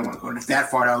to go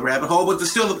that far down the rabbit hole. But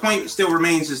the point still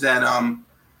remains is that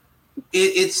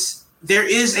there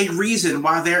is a reason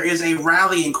why there is a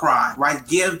rallying cry. Why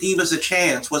Give Divas a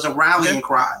Chance was a rallying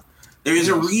cry. There is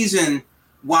a reason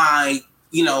why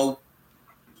Lana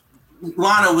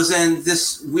was in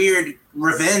this weird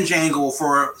revenge angle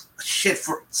for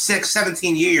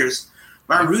 17 years,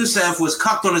 while Rusev was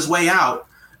cucked on his way out.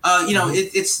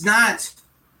 It's not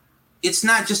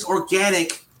just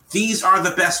organic. These are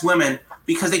the best women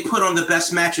because they put on the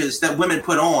best matches that women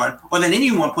put on, or that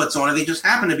anyone puts on, and they just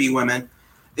happen to be women.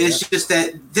 It's just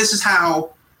that this is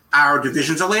how our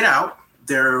divisions are laid out.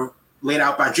 They're laid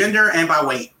out by gender and by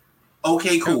weight.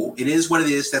 Okay, cool. It is what it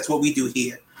is. That's what we do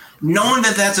here. Knowing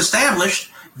that that's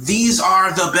established, these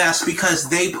are the best because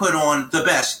they put on the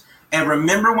best. And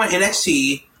remember when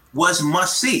NXT was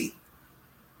must see.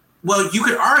 Well, you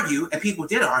could argue, and people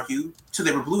did argue till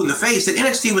they were blue in the face, that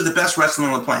NXT was the best wrestling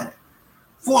on the planet.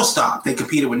 Full stop. They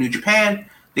competed with New Japan.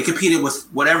 They competed with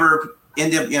whatever not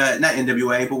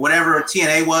NWA, but whatever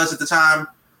TNA was at the time.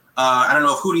 I don't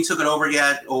know if Hootie took it over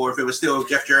yet, or if it was still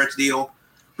Jeff Jarrett's deal.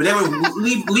 But they were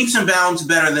leaps and bounds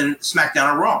better than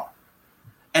SmackDown or Raw.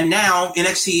 And now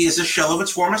NXT is a shell of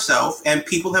its former self, and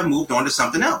people have moved on to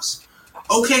something else.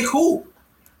 Okay, cool.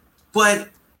 But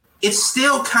it's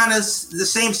still kind of the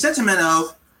same sentiment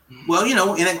of, well,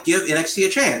 give NXT a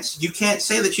chance. You can't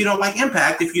say that you don't like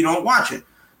Impact if you don't watch it.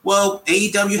 Well,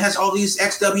 AEW has all these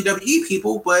ex-WWE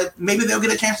people, but maybe they'll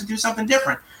get a chance to do something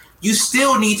different. You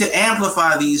still need to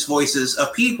amplify these voices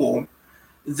of people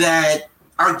that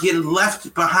are getting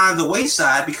left behind the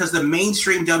wayside because the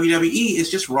mainstream WWE is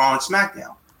just Raw and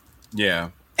SmackDown. Yeah.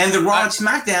 And the Raw and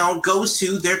SmackDown goes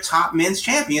to their top men's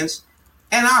champions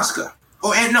and Asuka.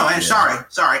 Oh, and no, and and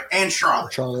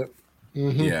Charlotte. Charlotte.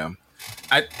 Mm-hmm. Yeah.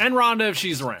 And Ronda if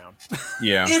she's around.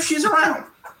 Yeah. If she's around.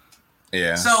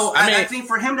 Yeah. So I think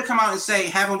for him to come out and say,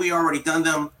 haven't we already done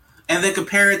them? And then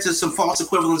compare it to some false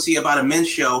equivalency about a men's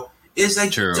show is a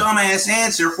dumbass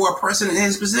answer for a person in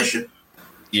his position.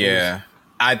 Yeah.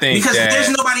 I think because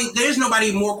there's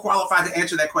nobody more qualified to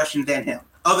answer that question than him,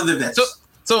 other than Vince.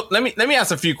 So let me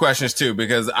ask a few questions too,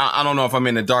 because I don't know if I'm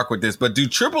in the dark with this, but do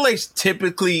Triple H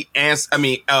typically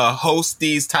host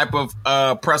these type of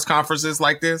press conferences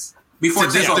like this? Before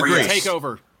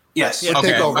Takeover. Yes. Yeah,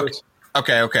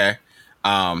 Okay.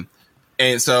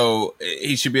 And so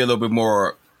he should be a little bit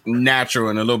more natural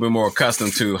and a little bit more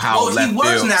accustomed to how he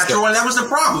was natural, and that was the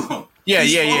problem. Yeah.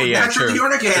 Naturally,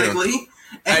 True. organically,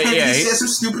 and he said some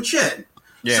stupid shit.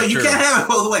 Yeah, so you can't have it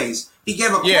both ways. He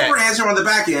gave a corporate answer on the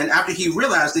back end after he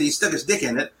realized that he stuck his dick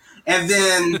in it, and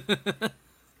then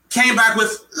came back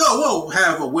with, we'll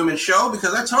have a women's show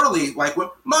because I totally like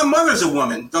my mother's a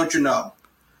woman, don't you know?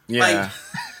 Yeah.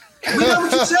 Like, we know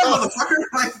what you said, motherfucker.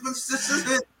 Like, this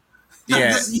is it.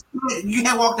 Yeah. You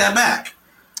can't walk that back.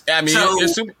 I mean,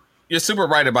 you're super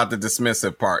right about the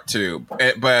dismissive part too,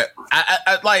 but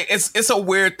I like it's a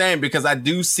weird thing because I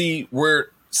do see where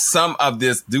some of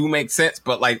this do make sense,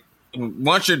 but like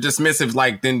once you're dismissive,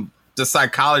 like then the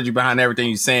psychology behind everything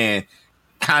you're saying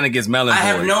kind of gets melancholy. I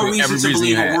have no reason to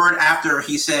believe a word after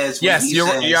he says. Yes, you're.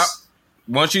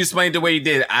 Once you explained the way you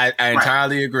did, I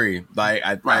entirely agree. Like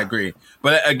I agree,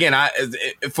 but again,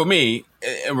 for me,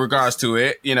 in regards to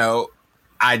it,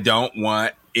 I don't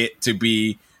want it to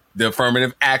be the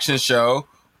affirmative action show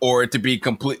or it to be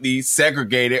completely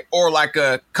segregated or like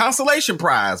a consolation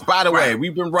prize. By the way,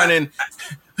 we've been running.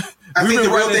 I think the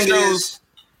real thing is,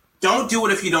 don't do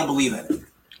it if you don't believe in it.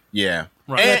 Yeah,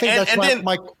 right. And I think that's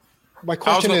my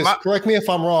question is, correct me if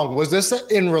I'm wrong, was this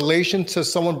in relation to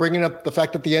someone bringing up the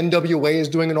fact that the NWA is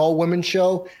doing an all-women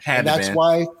show? And that's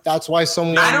why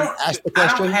someone asked the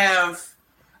question? I don't have...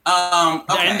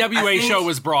 the NWA show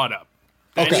was brought up.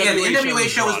 The NWA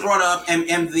show was brought up,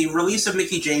 and the release of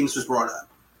Mickie James was brought up.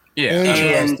 Yeah.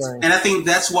 And I think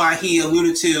that's why he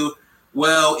alluded to,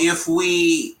 well, if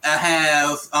we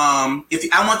have...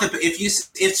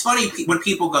 it's funny when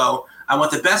people go, I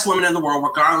want the best women in the world,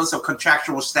 regardless of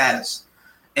contractual status.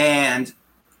 And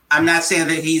I'm not saying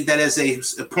that is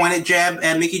a pointed jab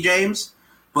at Mickie James,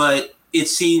 but it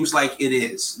seems like it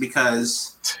is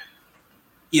because,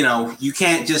 you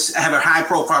can't just have a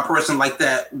high-profile person like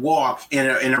that walk in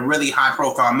a really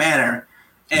high-profile manner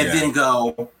and then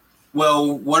go,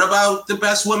 well, what about the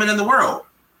best women in the world?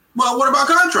 Well, what about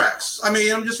contracts? I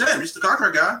mean, I'm just the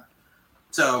contract guy.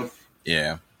 So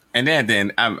yeah. And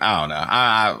then I don't know.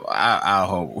 I'll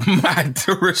hold my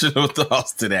original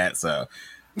thoughts to that. So,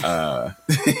 so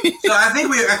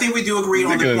I think we do agree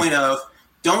on the point of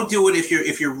don't do it if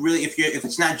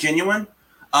it's not genuine.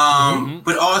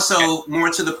 But also more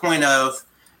to the point of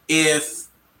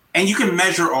and you can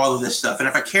measure all of this stuff. And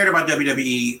if I cared about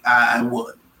WWE, I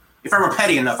would. If I were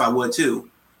petty enough, I would too.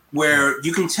 Where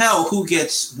you can tell who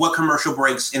gets what commercial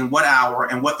breaks in what hour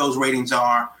and what those ratings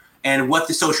are. And what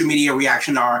the social media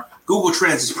reaction are. Google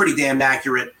Trends is pretty damn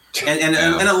accurate, and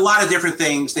a lot of different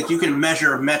things that you can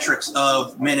measure metrics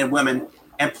of men and women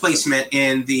and placement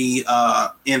in the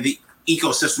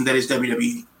ecosystem that is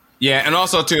WWE. Yeah, and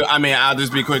also too, I mean, I'll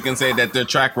just be quick and say that their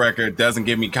track record doesn't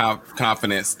give me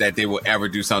confidence that they will ever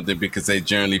do something because they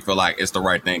generally feel like it's the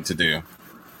right thing to do.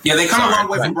 Yeah, they come a long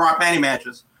way from Brock panty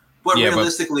matches, but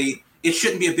realistically. It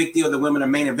shouldn't be a big deal that women are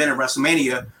main event at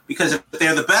WrestleMania because if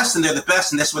they're the best, then they're the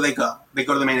best, and that's where they go. They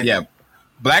go to the main event. Yeah,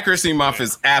 Black History Month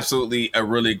is absolutely a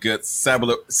really good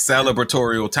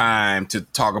celebratory time to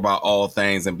talk about all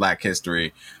things in Black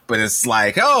history. But it's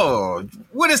like, oh,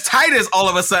 what is Titus all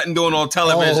of a sudden doing on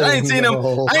television? I ain't seen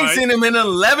him in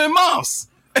 11 months.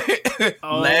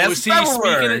 Last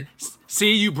February.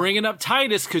 See, you bringing up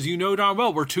Titus because you know darn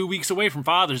well we're 2 weeks away from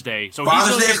Father's Day. So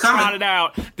Father's Day is coming. Trotted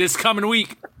out this coming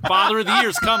week. Father of the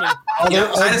Year's coming.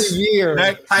 Titus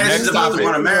is about to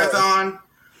run a marathon.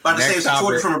 About to save some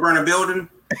torch from a burning building.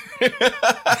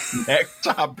 Next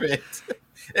topic.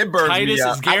 It burns Titus me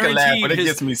up. is I can laugh, guaranteed but it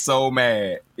gets me so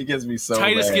mad. It gets me so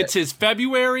Titus mad. gets his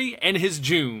February and his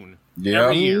June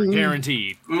every year,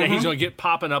 guaranteed. That he's going to get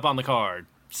popping up on the card.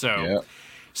 So,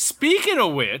 speaking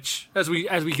of which, as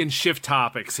we can shift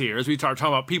topics here, as we start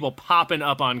talking about people popping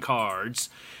up on cards,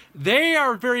 they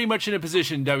are very much in a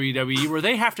position, WWE, where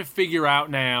they have to figure out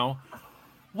now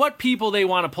what people they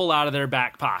want to pull out of their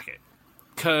back pocket.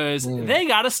 Because they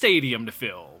got a stadium to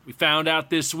fill. We found out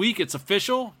this week it's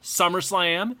official.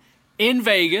 SummerSlam in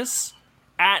Vegas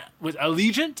with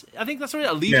Allegiant. I think that's right.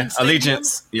 Allegiant. Yeah,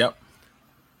 Allegiance. Yep.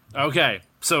 Okay,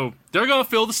 so they're going to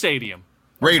fill the stadium.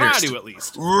 Raiders. Try to, at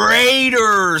least.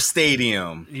 Raiders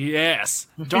Stadium. Yes,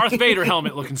 Darth Vader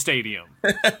helmet looking stadium.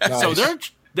 Nice. So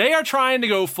they are trying to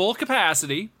go full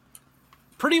capacity.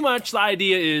 Pretty much the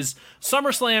idea is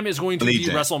SummerSlam is going to be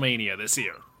WrestleMania this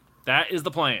year. That is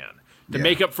the plan. To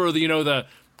make up for the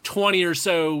 20 or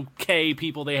so K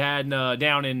people they had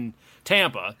down in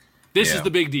Tampa. This is the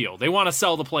big deal. They want to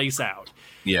sell the place out.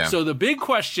 Yeah. So the big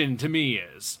question to me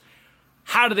is,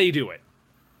 how do they do it?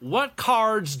 What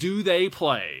cards do they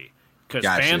play? Because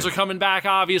fans are coming back,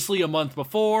 obviously, a month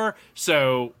before.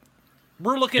 So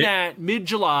we're looking at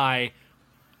mid-July.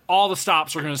 All the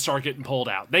stops are going to start getting pulled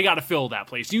out. They got to fill that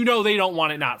place. They don't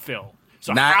want it not filled.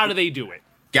 So how do they do it?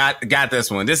 Got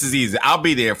this one. This is easy. I'll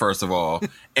be there, first of all.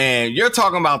 And you're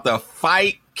talking about the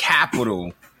fight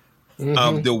capital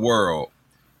of the world.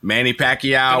 Manny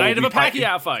Pacquiao. The night of a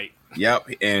Pacquiao fight. Yep.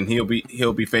 And he'll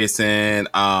be facing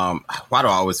why do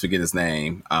I always forget his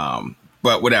name?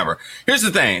 But whatever. Here's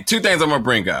the thing. Two things I'm gonna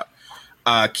bring up.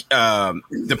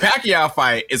 The Pacquiao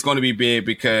fight is going to be big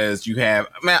because you have,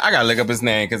 I gotta look up his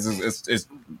name because it's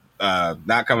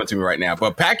not coming to me right now.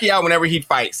 But Pacquiao, whenever he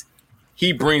fights,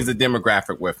 he brings the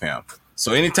demographic with him.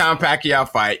 So anytime Pacquiao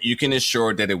fight, you can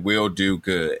ensure that it will do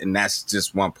good. And that's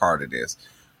just one part of this.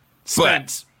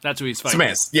 Spence. That's who he's fighting.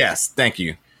 Spence. Yes. Thank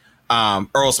you.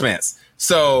 Earl Spence.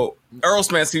 So Earl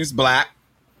Spence, who's black,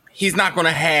 he's not going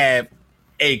to have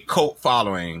a cult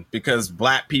following because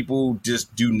black people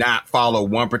just do not follow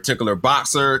one particular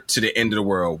boxer to the end of the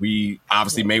world. We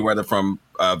obviously Mayweather from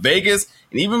Vegas,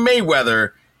 and even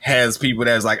Mayweather has people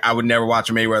that's like, I would never watch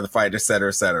a Mayweather fight, et cetera,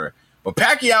 et cetera. But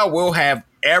Pacquiao will have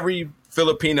every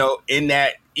Filipino in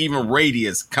that even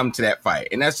radius come to that fight.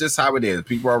 And that's just how it is.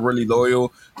 People are really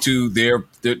loyal to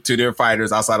their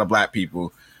fighters outside of black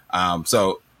people.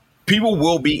 So people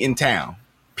will be in town.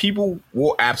 People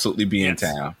will absolutely be in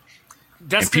town.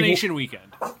 Destination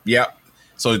weekend. Yep.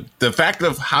 So the fact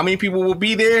of how many people will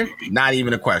be there, not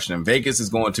even a question. Vegas is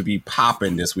going to be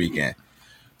popping this weekend.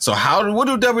 So what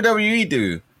do WWE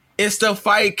do? It's the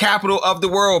fight capital of the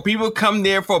world. People come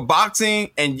there for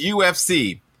boxing and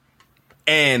UFC.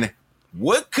 And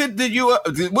what could the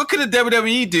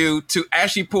WWE do to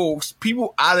actually pull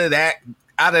people out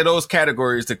of those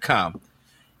categories to come?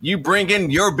 You bring in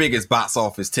your biggest box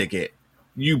office ticket.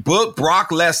 You book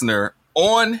Brock Lesnar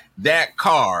on that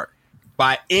card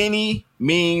by any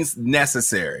means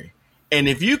necessary. And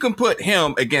if you can put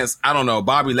him against, I don't know,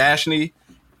 Bobby Lashley,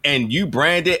 and you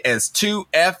brand it as two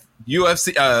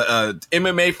UFC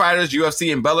MMA fighters,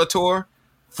 UFC and Bellator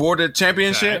for the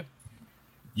championship,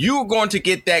 you're going to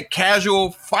get that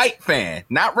casual fight fan,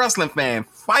 not wrestling fan,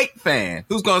 fight fan,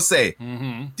 who's going to say,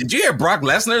 did you hear Brock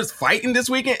Lesnar's fighting this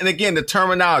weekend? And again, the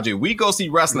terminology, we go see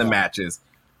wrestling matches,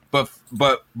 but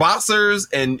boxers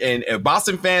and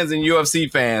boxing fans and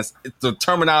UFC fans, it's the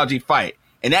terminology fight.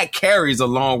 And that carries a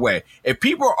long way. If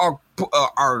people are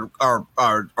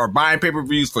buying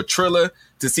pay-per-views for Triller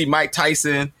to see Mike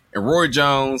Tyson and Roy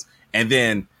Jones, and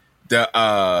then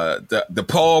the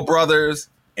Paul brothers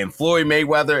and Floyd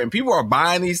Mayweather, and people are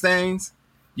buying these things,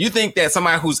 you think that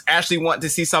somebody who's actually wanting to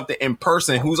see something in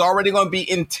person, who's already going to be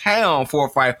in town for a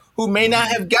fight, who may not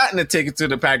have gotten a ticket to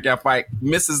the Pacquiao fight,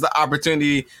 misses the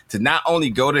opportunity to not only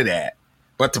go to that,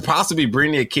 but to possibly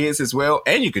bring their kids as well.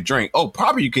 And you could drink. Oh,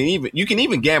 probably you can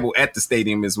even gamble at the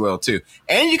stadium as well too.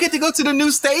 And you get to go to the new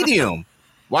stadium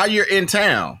while you're in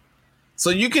town. So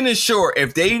you can ensure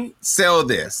if they sell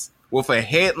this with a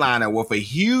headliner, with a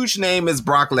huge name as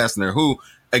Brock Lesnar, who,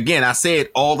 again, I say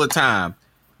it all the time,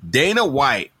 Dana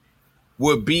White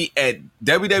would be at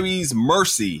WWE's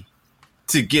mercy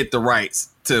to get the rights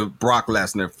to Brock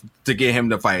Lesnar, to get him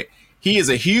to fight. He is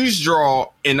a huge draw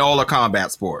in all the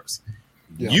combat sports.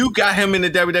 Yeah. You got him in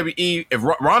the WWE. If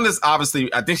Ronda's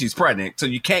obviously, I think she's pregnant, so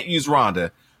you can't use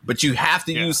Ronda, but you have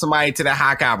to use somebody to the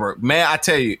high caliber. Man, I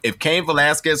tell you, if Cain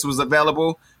Velasquez was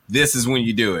available, this is when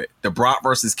you do it. The Brock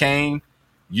versus Cain,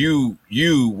 you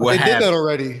would have. They did that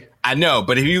already. I know,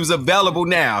 but if he was available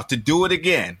now to do it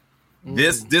again,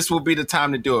 this will be the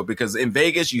time to do it, because in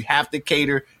Vegas you have to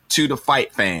cater to the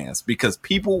fight fans, because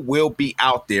people will be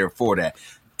out there for that.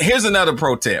 Here's another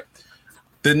pro tip: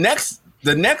 the next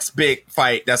big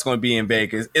fight that's going to be in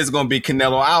Vegas is going to be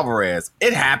Canelo Alvarez.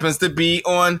 It happens to be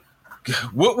on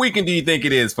what weekend do you think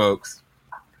it is, folks?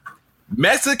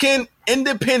 Mexican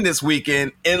Independence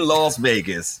Weekend in Las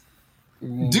Vegas.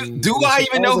 Do I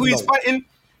even know who he's fighting?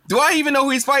 Do I even know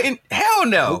who he's fighting? Hell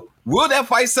no. Will that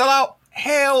fight sell out?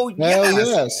 Hell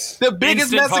yes. The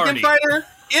biggest Mexican fighter,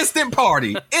 instant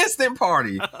party.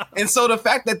 And so the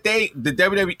fact that the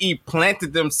WWE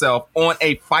planted themselves on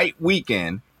a fight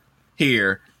weekend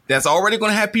here, that's already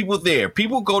going to have people there.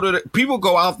 People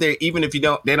go out there even if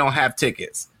they don't have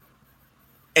tickets.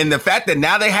 And the fact that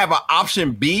now they have an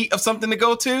option B of something to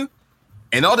go to,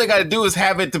 and all they got to do is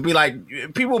have it to be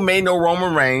like, people may know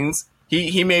Roman Reigns.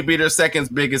 He may be their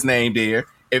second biggest name there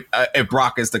if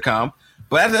Brock is to come.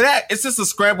 But after that, it's just a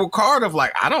scrambled card of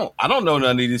like, I don't know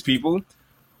none of these people.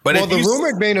 But the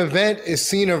rumored main event is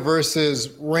Cena versus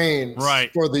Reigns.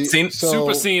 Right. For the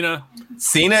Super Cena.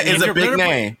 Cena is a big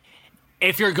name.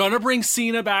 If you're going to bring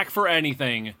Cena back for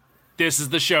anything, this is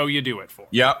the show you do it for.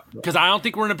 Yep. Because I don't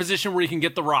think we're in a position where you can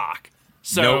get The Rock.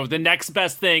 So the next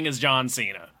best thing is John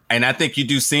Cena. And I think you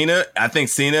do Cena. I think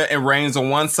Cena and Reigns on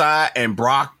one side and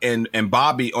Brock and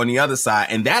Bobby on the other side.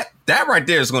 And that right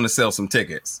there is going to sell some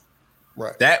tickets.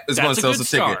 Right. That is going to sell some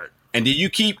tickets. And then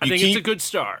it's a good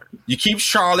start. You keep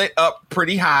Charlotte up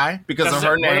pretty high because of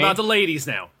her name. What about the ladies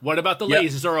now? What about the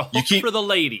ladies? Is there a hook for the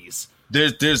ladies?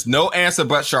 There's no answer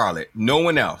but Charlotte. No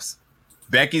one else.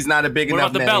 Becky's not a big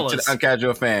enough name to the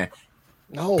uncasual fan.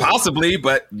 No. Possibly,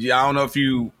 but I don't know if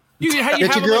you... You have them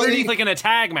underneath like in a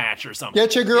tag match or something.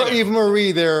 Get your girl Eva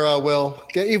Marie there, Will.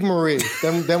 Get Eva Marie.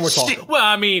 Then we're talking. Well,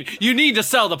 I mean, you need to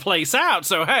sell the place out.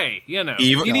 So, hey, you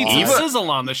need some sizzle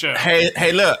on the show.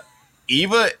 Hey, look.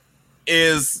 Eva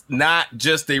is not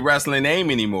just a wrestling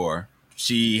name anymore.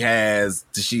 She's had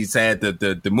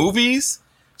the movies.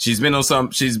 She's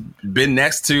been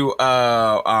next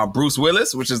to Bruce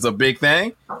Willis, which is a big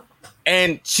thing.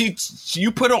 And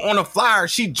you put her on a flyer,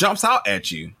 she jumps out at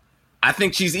you. I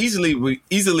think she's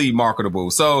easily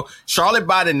marketable. So Charlotte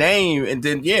by the name, and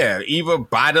then Eva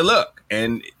by the look.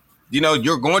 And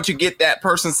you're going to get that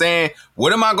person saying,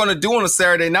 "What am I going to do on a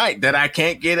Saturday night that I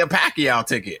can't get a Pacquiao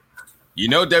ticket?"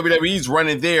 WWE's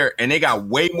running there, and they got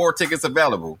way more tickets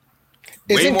available.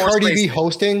 Isn't Cardi B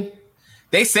hosting?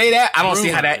 They say that. I don't see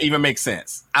how that even makes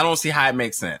sense. I don't see how it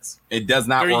makes sense. It does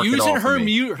not work at all for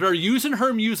me. They're using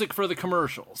her music for the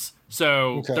commercials.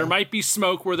 So there might be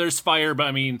smoke where there's fire, but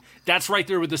I mean, that's right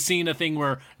there with the Cena thing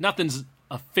where nothing's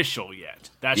official yet.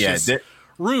 That's just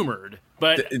rumored.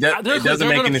 But they're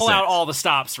going to pull out all the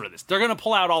stops for this. They're going to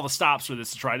pull out all the stops for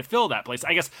this to try to fill that place.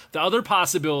 I guess the other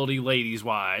possibility,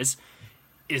 ladies-wise,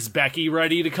 is Becky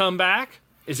ready to come back?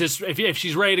 Is this if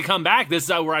she's ready to come back, this is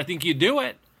where I think you do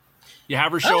it. You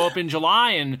have her show up in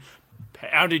July, and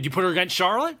did you put her against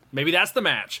Charlotte? Maybe that's the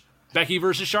match. Becky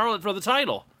versus Charlotte for the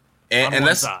title on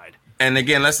one side. And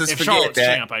again, let's just forget Charlotte's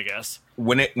that champ, I guess.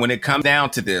 When it comes down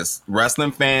to this,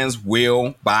 wrestling fans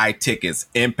will buy tickets.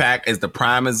 Impact is the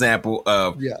prime example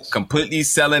of completely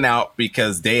selling out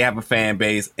because they have a fan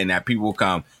base and that people will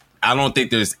come. I don't think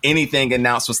there's anything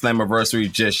announced for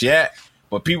Slammiversary just yet,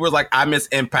 but people are like, I miss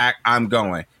Impact, I'm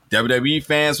going. WWE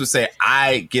fans would say,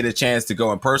 I get a chance to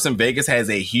go in person. Vegas has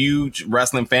a huge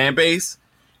wrestling fan base,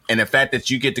 and the fact that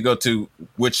you get to go to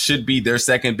which should be their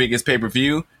second biggest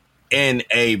pay-per-view in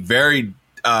a very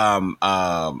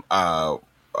a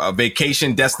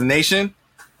vacation destination,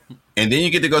 and then you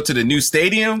get to go to the new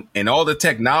stadium and all the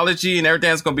technology and everything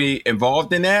that's going to be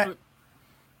involved in that.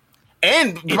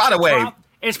 And by the way,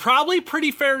 it's probably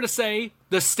pretty fair to say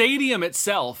the stadium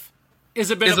itself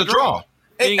is a bit of a draw.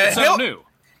 Being so new.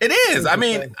 It is. I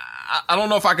mean, I don't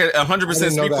know if I could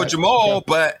 100% speak for Jamal,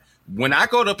 but when I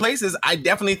go to places, I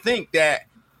definitely think that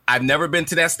I've never been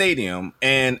to that stadium,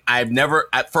 and I've never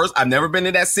been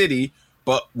to that city.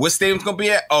 But what stadium's gonna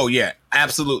be at? Oh yeah,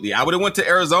 absolutely. I would have went to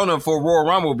Arizona for Royal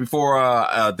Rumble before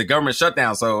the government shut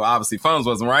down, so obviously funds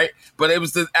wasn't right. But it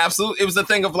was the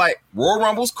thing of like, Royal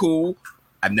Rumble's cool.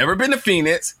 I've never been to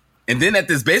Phoenix. And then at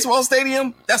this baseball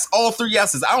stadium, that's all 3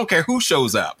 yeses. I don't care who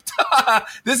shows up.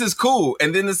 This is cool.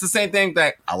 And then it's the same thing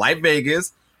that I like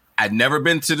Vegas. I've never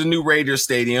been to the new Raiders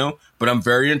stadium, but I'm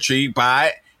very intrigued by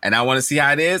it. And I want to see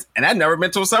how it is. And I've never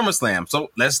been to a SummerSlam.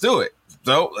 So let's do it.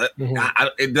 So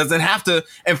it doesn't have to.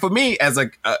 And for me, as a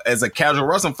casual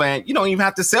wrestling fan, you don't even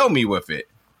have to sell me with it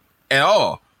at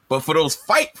all. But for those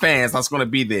fight fans that's going to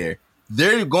be there,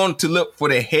 they're going to look for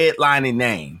the headlining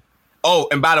name. Oh,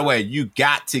 and by the way, you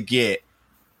got to get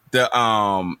the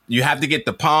you have to get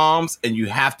the Palms, and you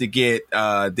have to get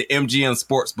the MGM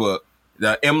Sportsbook,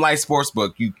 the M Life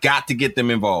Sportsbook. You got to get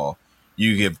them involved.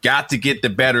 You have got to get the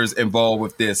bettors involved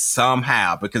with this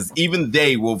somehow, because even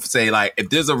they will say, like, if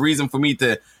there's a reason for me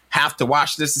to have to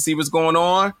watch this to see what's going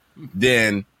on,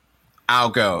 then I'll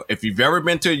go. If you've ever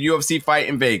been to a UFC fight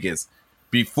in Vegas,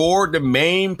 before the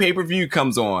main pay-per-view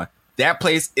comes on, that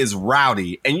place is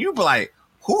rowdy. And you be like,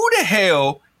 who the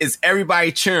hell is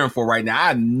everybody cheering for right now?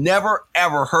 I've never,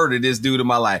 ever heard of this dude in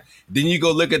my life. Then you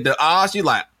go look at the odds, you're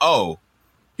like, oh,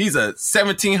 he's a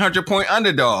 1,700 point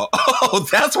underdog. Oh,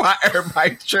 that's why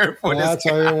everybody's cheering for this. That's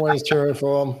why everyone's cheering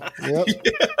for him. Yep.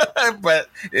 Yeah, but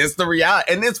it's the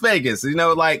reality. And it's Vegas. You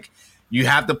know, like, you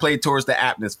have to play towards the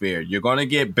atmosphere. You're going to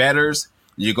get bettors.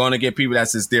 You're going to get people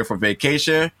that's just there for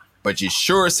vacation. But you're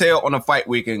sure as hell on a fight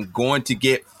weekend going to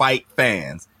get fight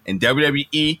fans. And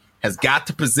WWE has got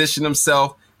to position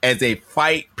themselves as a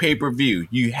fight pay-per-view.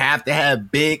 You have to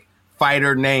have big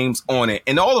fighter names on it.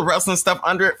 And all the wrestling stuff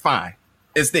under it, fine.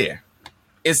 It's there.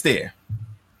 It's there.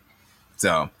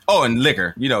 So, oh, and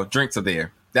liquor. You know, drinks are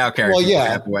there. That'll carry. Well,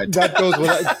 yeah, that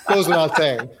goes without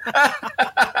saying.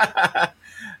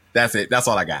 That's it. That's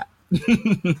all I got.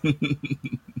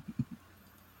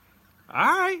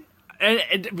 All right. And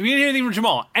we didn't hear anything from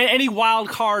Jamal. Any wild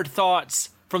card thoughts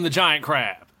from the Giant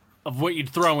Crab of what you'd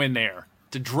throw in there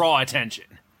to draw attention?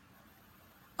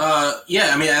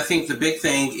 Yeah, I mean, I think the big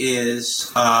thing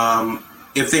is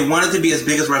if they want it to be as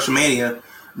big as WrestleMania,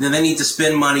 then they need to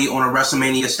spend money on a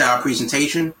WrestleMania-style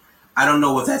presentation. I don't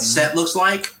know what that set looks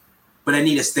like, but they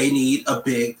need a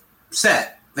big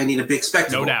set. They need a big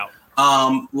spectacle. No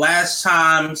doubt. Last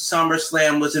time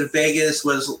SummerSlam was in Vegas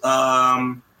was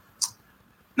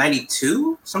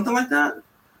 92, something like that.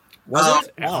 Was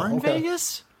it ever in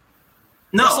Vegas?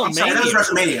 No, I'm sorry, that was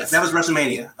WrestleMania. That was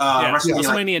WrestleMania.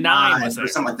 WrestleMania 9 was or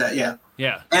something like that. Yeah.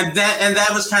 Yeah. And that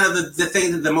was kind of the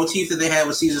thing, the motif that they had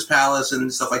with Caesar's Palace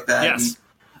and stuff like that. Yes. And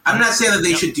I'm not saying that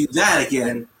they should do that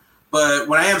again, but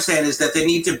what I am saying is that they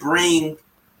need to bring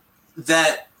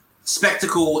that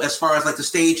spectacle as far as like the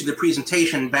stage and the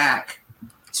presentation back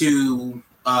to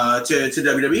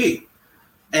WWE.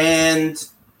 And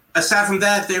aside from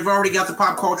that, they've already got the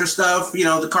pop culture stuff. You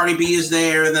know, the Cardi B is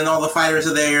there, and then all the fighters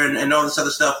are there, and all this other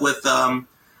stuff with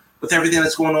everything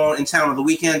that's going on in town on the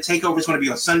weekend. TakeOver is going to be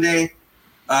on Sunday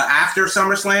after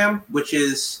SummerSlam, which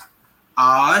is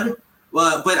odd.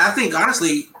 But I think,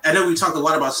 honestly, I know we talked a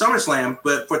lot about SummerSlam,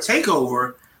 but for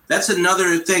TakeOver, that's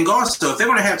another thing also. If they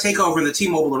want to have TakeOver in the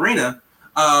T-Mobile Arena,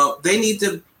 they need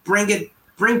to bring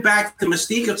back the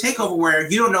mystique of TakeOver where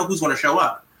you don't know who's going to show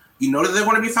up. You know that they're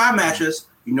going to be 5 matches.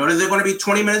 You know that they're going to be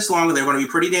 20 minutes long, and they're going to be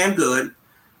pretty damn good.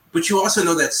 But you also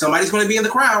know that somebody's going to be in the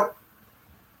crowd.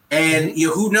 And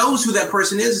who knows who that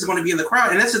person is going to be in the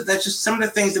crowd. And that's just some of the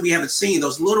things that we haven't seen,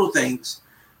 those little things.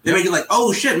 They make you like,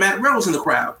 oh, shit, Matt Riddle's in the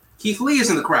crowd. Keith Lee is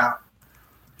in the crowd.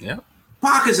 Yeah.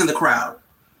 Pac is in the crowd.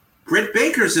 Britt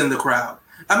Baker's in the crowd.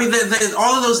 I mean,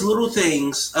 all of those little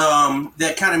things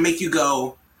that kind of make you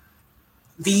go,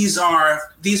 these are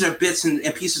bits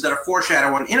and pieces that are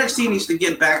foreshadowing. NXT needs to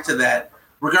get back to that,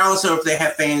 regardless of if they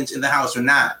have fans in the house or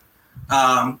not.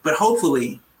 But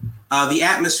hopefully, the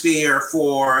atmosphere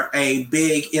for a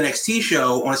big NXT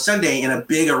show on Sunday in a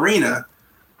big arena,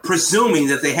 presuming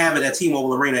that they have it at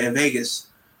T-Mobile Arena in Vegas,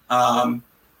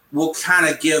 will kind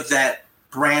of give that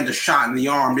brand a shot in the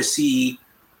arm to see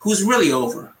who's really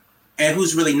over and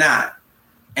who's really not.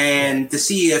 And to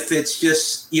see if it's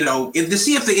just, to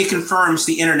see if it confirms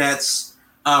the internet's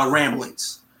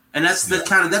ramblings. And that's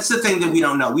that's the thing that we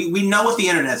don't know. We know what the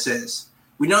internet says.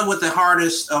 We know what the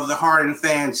hardest of the hardened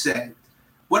fans say.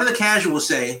 What do the casuals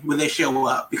say when they show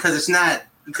up? Because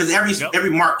every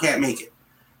mark can't make it.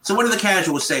 So what do the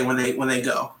casuals say when they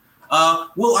go?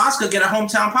 Will Asuka get a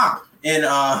hometown pop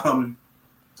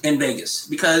in Vegas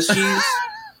because she's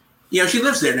she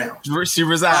lives there now. She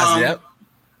resides. Yep.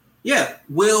 Yeah.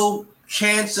 Will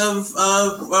chance of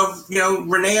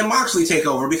Renee and Moxley take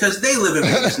over because they live in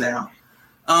Vegas now?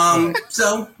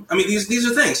 So I mean these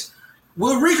are things.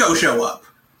 Will Rico show up?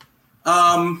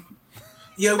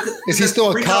 Is he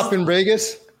still a cop in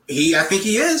Vegas? I think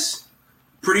he is.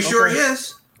 Pretty sure he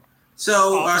is.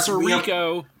 So, Officer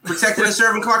Rico protecting and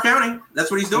serving Clark County. That's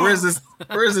what he's doing.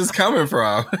 Where's this coming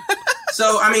from?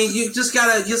 So, I mean, you just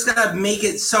gotta make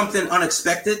it something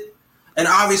unexpected, and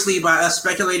obviously by us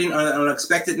speculating on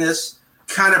unexpectedness,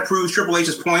 kind of proves Triple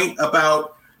H's point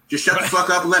about just shut the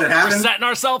fuck up and let it happen. We're setting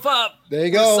ourselves up. There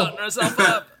you go. We're setting ourselves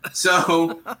up.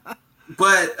 So,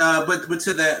 but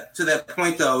to that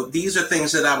point though, these are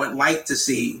things that I would like to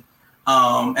see,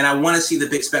 and I want to see the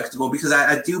big spectacle because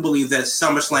I do believe that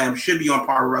SummerSlam should be on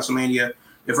par with WrestleMania.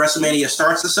 If WrestleMania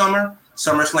starts the summer,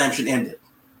 SummerSlam should end it,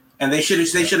 and they should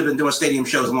have been doing stadium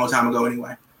shows a long time ago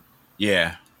anyway.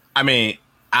 Yeah, I mean,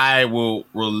 I will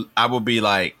be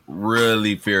like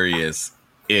really furious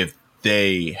if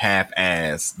they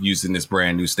half-ass using this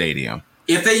brand new stadium.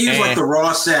 If they use like the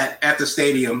Raw set at the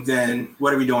stadium, then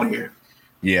what are we doing here?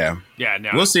 Yeah. Yeah,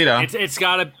 no. We'll see though. It's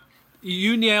gotta,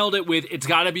 you nailed it with, it's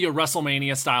gotta be a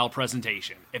WrestleMania style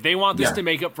presentation. If they want this to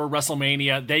make up for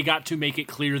WrestleMania, they got to make it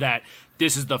clear that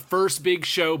this is the first big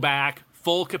show back,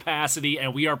 full capacity,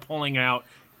 and we are pulling out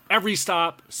every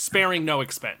stop, sparing no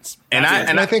expense. And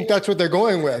I think that's what they're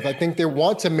going with. I think they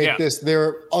want to make this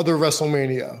their other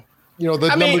WrestleMania. You know,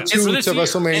 number 2 to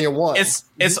WrestleMania 1.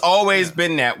 It's always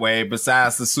been that way,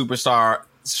 besides the Superstar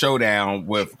Showdown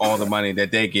with all the money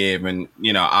that they give and,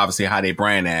 you know, obviously how they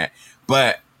brand that.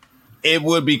 But it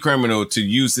would be criminal to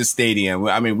use this stadium.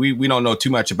 I mean, we don't know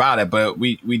too much about it, but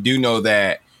we do know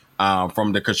that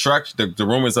from the construction, the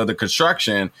rumors of the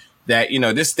construction, that, you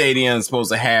know, this stadium is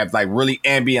supposed to have like really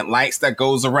ambient lights that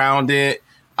goes around it.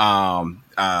 Really,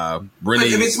 I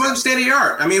mean, it's one state of the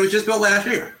art. I mean, it was just built last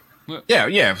year.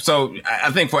 Yeah. So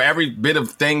I think for every bit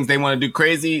of things they want to do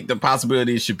crazy, the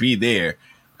possibilities should be there.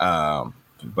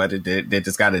 But they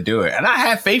just got to do it. And I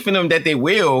have faith in them that they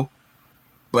will,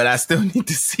 but I still need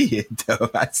to see it, though.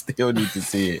 I still need to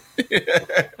see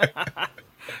it.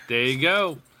 There you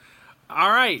go. All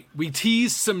right. We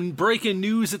teased some breaking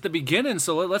news at the beginning,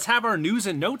 so let's have our news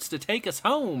and notes to take us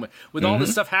home with all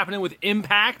this stuff happening with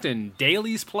Impact and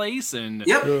Daily's Place and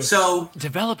so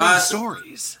developing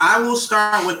stories. I will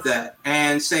start with that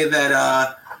and say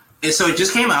that so it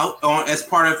just came out as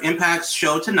part of Impact's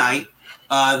show tonight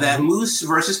that Moose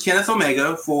versus Kenneth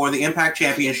Omega for the Impact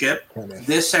Championship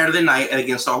this Saturday night at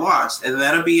Against All Odds. And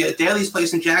that'll be at Daily's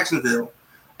Place in Jacksonville.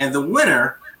 And the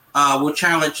winner will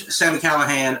challenge Sami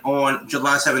Callihan on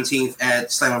July 17th at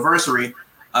Slammiversary.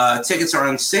 Tickets are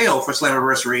on sale for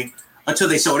Slammiversary until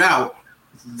they sold out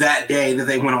that day that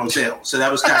they went on sale. So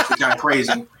that was kind of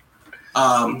crazy.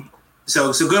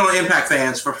 So good on Impact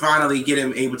fans for finally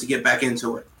able to get back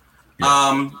into it.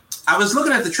 I was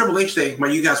looking at the Triple H thing where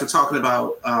you guys were talking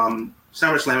about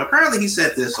SummerSlam. Apparently he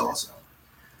said this also.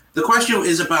 The question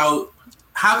is about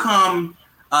how come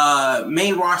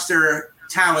main roster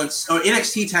talents or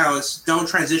NXT talents don't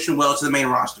transition well to the main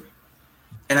roster.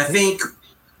 And I think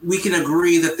we can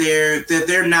agree that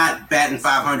they're not batting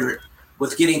 500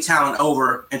 with getting talent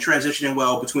over and transitioning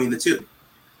well between the two.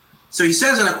 So he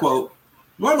says in a quote,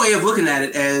 one way of looking at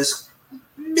it as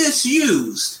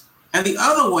misused. And the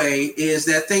other way is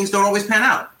that things don't always pan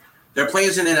out. There are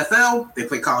players in the NFL, they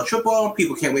play college football,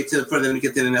 people can't wait for them to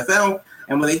get to the NFL.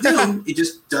 And when they do, it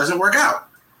just doesn't work out.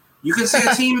 You can say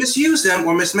a team misused them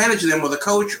or mismanaged them, or the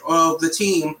coach of the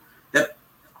team that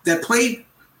played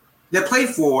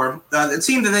for the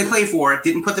team that they played for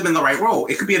didn't put them in the right role.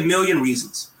 It could be a million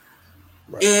reasons.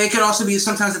 Right. It could also be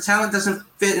sometimes the talent doesn't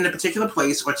fit in a particular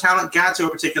place, or talent got to a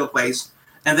particular place,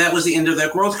 and that was the end of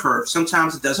their growth curve.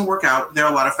 Sometimes it doesn't work out. There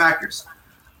are a lot of factors.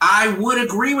 I would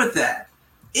agree with that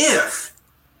if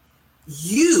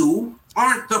you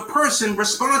aren't the person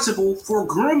responsible for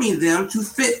grooming them to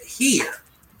fit here.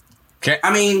 Okay.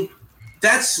 I mean,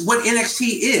 that's what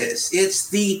NXT is. It's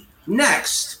the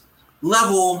next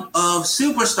level of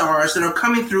superstars that are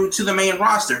coming through to the main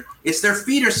roster. It's their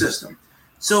feeder system.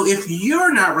 So if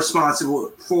you're not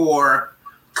responsible for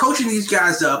coaching these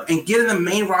guys up and getting the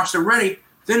main roster ready,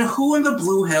 then who in the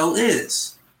blue hell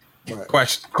is? Right.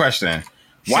 Question.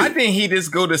 Why didn't he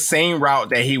just go the same route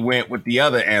that he went with the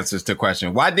other answers to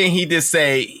question? Why didn't he just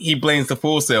say he blames the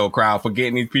Full Sail crowd for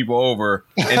getting these people over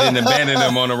and then abandon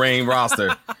them on the main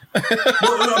roster?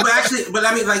 But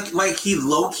I mean, like he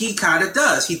low key kind of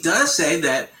does. He does say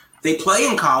that they play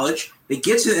in college, they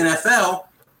get to the NFL,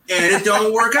 and it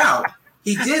don't work out.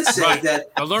 He did say that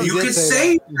you could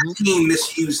say the team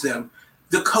misused them.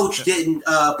 The coach didn't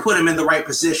put him in the right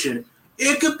position.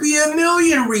 It could be a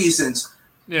million reasons.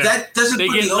 Yeah. That doesn't they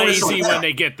put get the onus lazy on them. when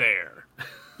they get there.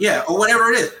 Yeah, or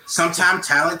whatever it is. Sometimes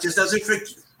talent just doesn't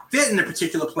fit in a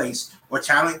particular place, or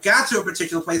talent got to a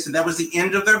particular place, and that was the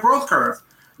end of their growth curve.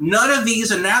 None of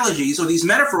these analogies or these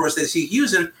metaphors that he's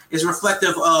using is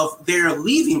reflective of their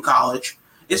leaving college.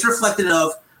 It's reflective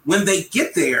of when they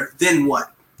get there, then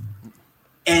what?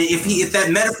 And if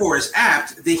that metaphor is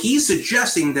apt, then he's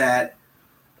suggesting that,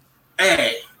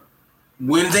 hey,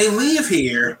 when they leave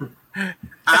here,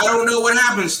 I don't know what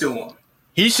happens to them.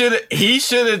 He should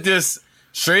have just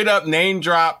straight up name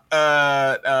drop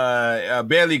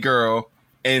Bailey Girl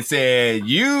and said,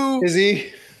 "You is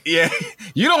he? Yeah,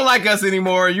 you don't like us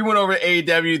anymore. You went over to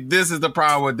AEW. This is the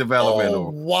problem with developmental."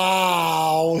 Oh,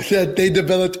 wow, that they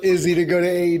developed Izzy to go to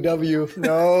AEW.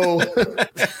 No,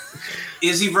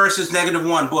 Izzy versus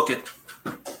 -1. Book it.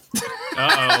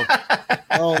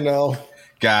 Oh no.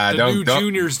 God, don't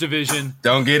juniors division.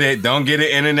 Don't get it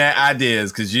internet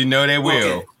ideas because you know they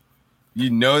will. Okay.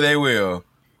 You know they will.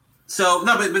 So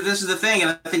no, but this is the thing,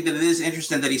 and I think that it is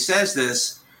interesting that he says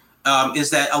this.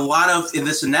 Is that a lot of in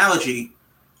this analogy,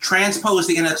 transpose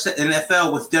the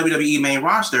NFL with WWE main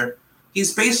roster?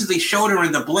 He's basically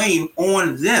shouldering the blame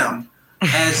on them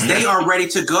as they are ready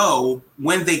to go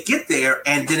when they get there,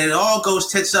 and then it all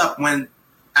goes tits up when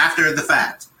after the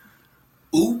fact.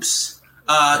 Oops.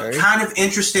 Kind of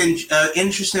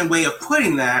interesting way of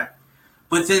putting that,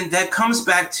 but then that comes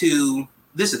back to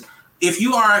this: if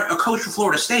you are a coach for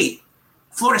Florida State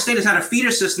is not a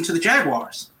feeder system to the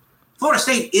Jaguars. Florida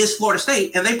State is Florida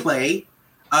State, and they play.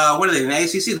 What are they in the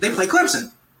ACC? They play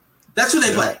Clemson. That's who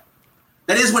they play.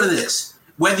 That is what it is.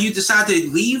 Whether you decide to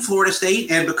leave Florida State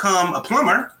and become a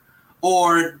plumber,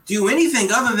 or do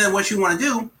anything other than what you want to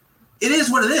do, it is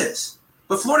what it is.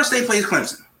 But Florida State plays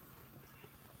Clemson.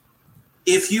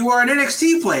 If you are an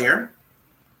NXT player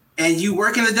and you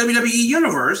work in the WWE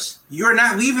universe, you're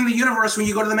not leaving the universe when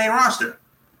you go to the main roster.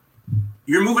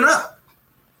 You're moving up.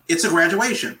 It's a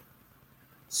graduation.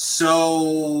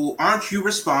 So aren't you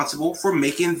responsible for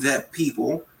making that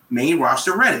people main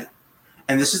roster ready?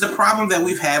 And this is the problem that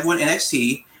we've had with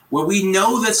NXT, where we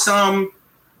know that some,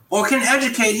 or can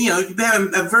educate, you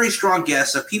have a very strong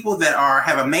guess of people that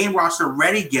have a main roster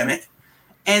ready gimmick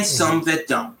and some that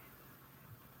don't.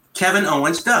 Kevin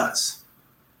Owens does.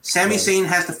 Sami Zayn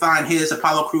has to find his.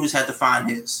 Apollo Crews had to find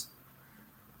his.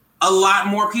 A lot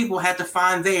more people had to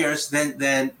find theirs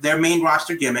than their main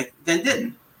roster gimmick than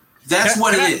didn't. That's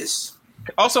what it is.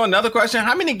 Also, another question: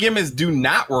 how many gimmicks do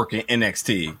not work in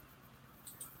NXT?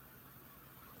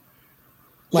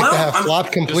 They have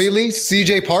flopped completely.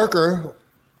 CJ Parker.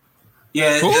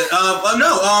 Yeah.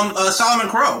 Solomon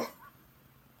Crow.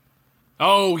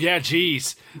 Oh yeah,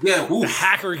 geez. Yeah. The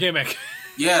hacker gimmick.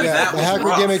 Yeah, that the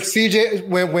hacker gimmick. CJ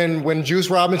when Juice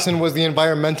Robinson was the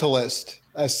environmentalist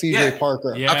as CJ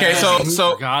Parker. Yeah. Okay,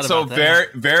 so very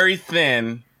very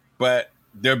thin, but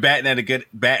they're batting at a good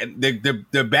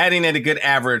they're batting at a good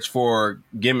average for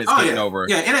gimmicks getting over.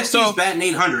 Yeah, NXT is batting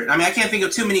 800. I mean, I can't think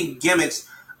of too many gimmicks.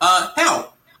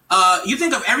 You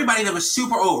think of everybody that was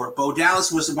super over. Bo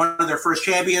Dallas was one of their first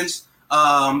champions.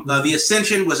 The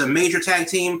Ascension was a major tag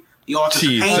team. The Authors of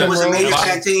Pain was a major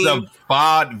tag team. The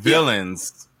Vaude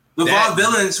Villains. The Vaude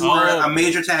Villains were a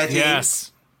major tag team.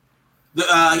 Yes. But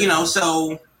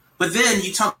then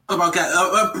you talk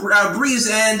about Breeze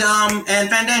and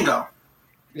Fandango.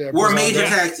 Yeah, we're major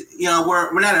tag.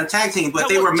 We're not a tag team, but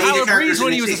they were major characters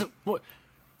in the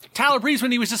Tyler Breeze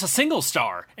when he was just a single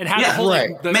star and had the whole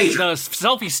the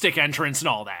selfie stick entrance and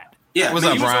all that. Yeah, what's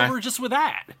up, Brian? He was over just with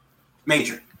that.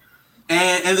 Major,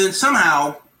 and then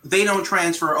somehow they don't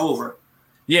transfer over.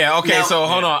 Yeah. Okay. Now, so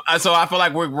hold on. So I feel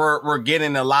like we're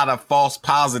getting a lot of false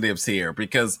positives here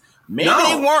because maybe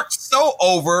they weren't so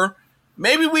over.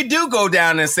 Maybe we do go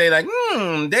down and say like,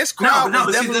 this crowd. No,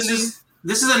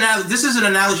 this is an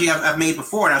analogy I've made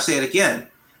before, and I'll say it again.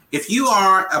 If you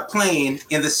are playing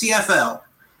in the CFL,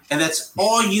 and that's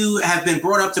all you have been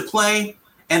brought up to play,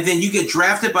 and then you get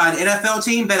drafted by an NFL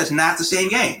team, that is not the same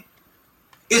game.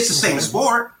 It's the same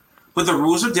sport, but the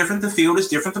rules are different, the field is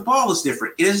different, the ball is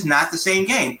different. It is not the same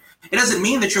game. It doesn't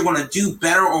mean that you're going to do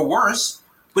better or worse,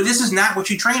 but this is not what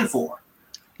you train for.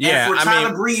 Yeah, and for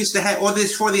Tyler Breeze to have,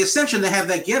 for the Ascension to have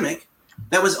that gimmick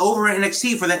that was over in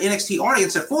NXT, for that NXT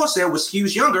audience that Force there was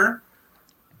Hughes Younger,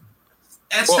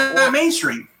 that's not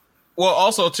mainstream. Well,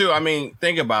 also, too, I mean,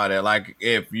 think about it. Like,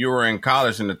 if you were in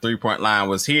college and the three-point line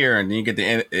was here, and then you get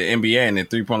the NBA and the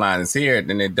three-point line is here,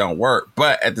 then it don't work.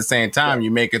 But at the same time, you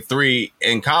make a three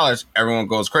in college, everyone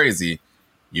goes crazy.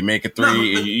 You make a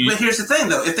three. But here's the thing,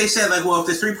 though. If they said, like, well, if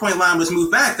the three-point line was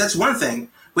moved back, that's one thing.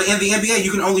 But in the NBA,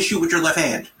 you can only shoot with your left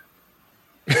hand.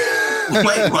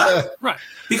 Wait, what? Right.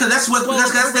 Because that's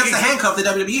the handcuff that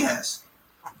WWE has.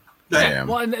 Yeah.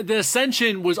 Well, and the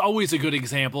Ascension was always a good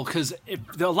example because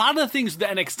a lot of the things the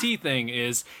NXT thing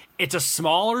is, it's a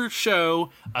smaller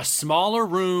show, a smaller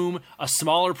room, a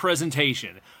smaller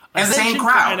presentation. And the same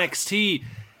crowd. NXT,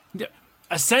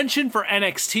 Ascension for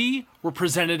NXT were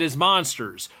presented as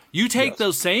monsters. You take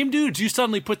those same dudes, you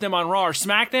suddenly put them on Raw or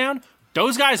SmackDown,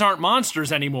 those guys aren't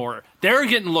monsters anymore. They're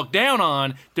getting looked down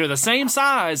on. They're the same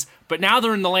size, but now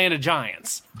they're in the land of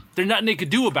giants. There's nothing they could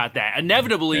do about that.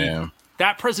 Inevitably,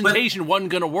 that presentation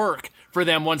wasn't going to work for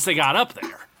them once they got up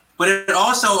there. But it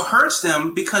also hurts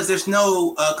them because there's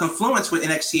no confluence with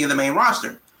NXT in the main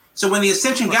roster. So when the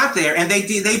Ascension got there and they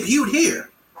debuted here,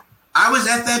 I was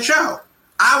at that show.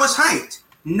 I was hyped.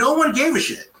 No one gave a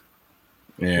shit.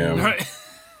 Yeah. Right.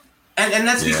 And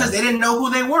that's because they didn't know who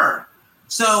they were.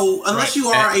 So unless you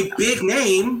are a big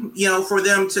name, for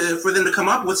them to come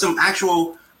up with some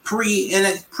actual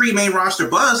pre-main roster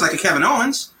buzz like a Kevin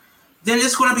Owens, then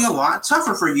it's going to be a lot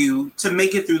tougher for you to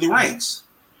make it through the ranks.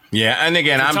 Yeah, and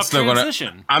again, I'm still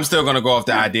gonna go off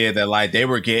the idea that like they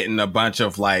were getting a bunch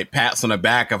of like pats on the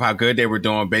back of how good they were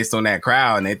doing based on that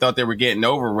crowd, and they thought they were getting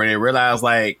over when they realized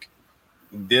like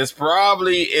this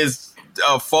probably is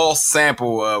a false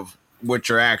sample of what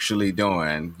you're actually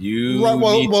doing.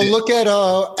 Look at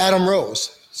Adam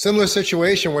Rose. Similar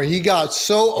situation where he got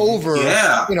so over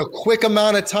in a quick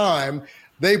amount of time.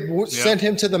 They sent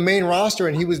him to the main roster,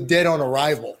 and he was dead on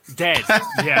arrival. Dead,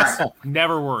 yes,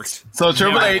 never worked. So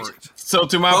Triple H. So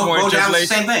to my point,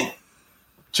 same thing.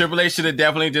 Triple H should have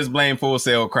definitely just blamed Full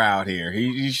Sail crowd here.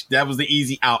 That was the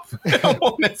easy out.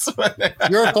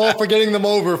 Your fault for getting them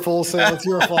over, Full Sail. It's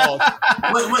your fault.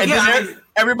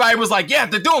 Everybody was like, "Yeah,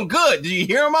 they're doing good. Did you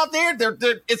hear them out there?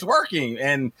 It's working."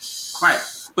 And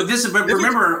But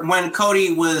remember when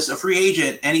Cody was a free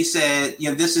agent and he said,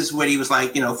 this is what he was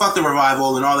like, fuck the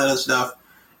Revival and all that other stuff.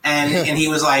 And and he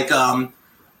was like,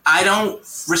 I don't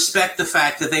respect the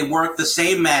fact that they worked the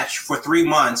same match for 3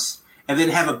 months and then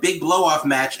have a big blow-off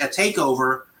match at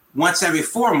TakeOver once every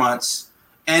 4 months.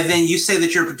 And then you say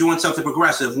that you're doing something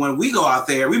progressive. When we go out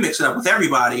there, we mix it up with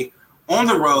everybody on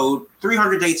the road,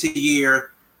 300 dates a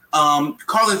year,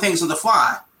 calling things on the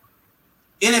fly.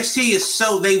 NXT is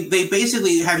so they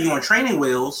basically have you on training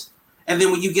wheels, and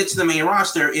then when you get to the main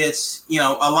roster, it's a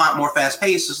lot more fast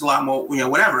paced. It's a lot more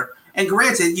whatever. And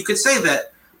granted, you could say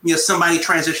that somebody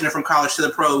transitioning from college to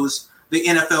the pros, the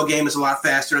NFL game is a lot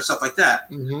faster and stuff like that.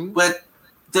 Mm-hmm. But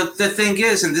the thing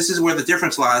is, and this is where the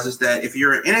difference lies, is that if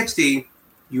you're at NXT,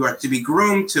 you are to be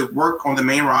groomed to work on the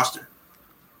main roster.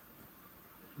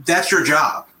 That's your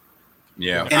job.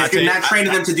 Yeah, and if you're not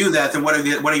training them to do that, then what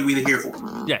are you even here for?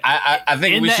 Yeah, I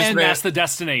think that's the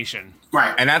destination,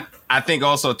 right? And I think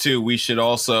also too, we should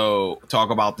also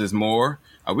talk about this more.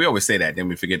 We always say that, then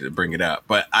we forget to bring it up.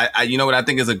 But I you know what I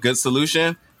think is a good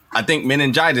solution? I think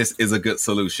meningitis is a good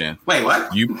solution. Wait,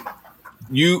 what?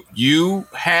 You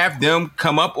have them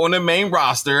come up on the main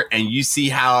roster, and you see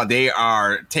how they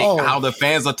are how the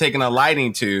fans are taking a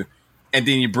lighting to, and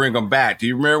then you bring them back. Do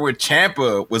you remember when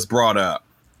Ciampa was brought up?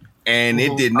 And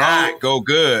it did not go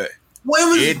good.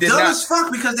 Well, it was dumb as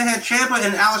fuck because they had Ciampa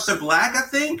and Aleister Black, I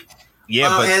think. Yeah,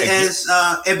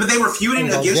 but they were feuding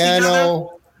against each other.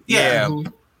 Yeah.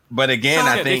 But again,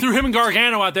 I think they threw him and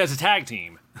Gargano out there as a tag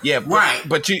team. Yeah, right.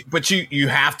 But you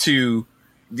have to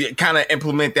kind of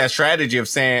implement that strategy of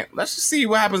saying, let's just see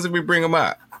what happens if we bring them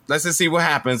up. Let's just see what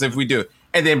happens if we do,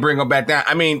 and then bring them back down.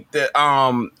 I mean, I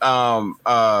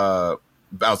was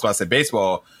about to say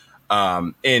baseball.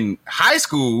 In high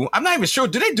school, I'm not even sure.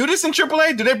 Do they do this in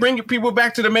AAA? Do they bring people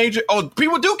back to the major? Oh,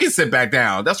 people do get sit back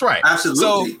down. That's right. Absolutely.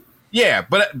 So, yeah,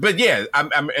 but yeah,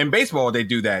 in baseball they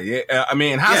do that. Yeah, I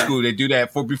mean in high school they do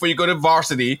that before you go to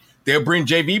varsity. They'll bring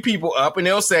JV people up and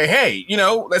they'll say, hey,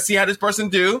 let's see how this person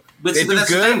do. But that's good. The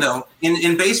thing, though.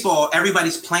 In baseball,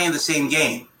 everybody's playing the same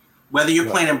game. Whether you're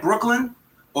playing in Brooklyn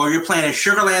or you're playing in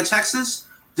Sugar Land, Texas,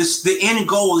 the end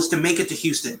goal is to make it to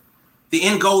Houston. The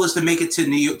end goal is to make it to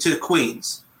New York, to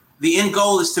Queens. The end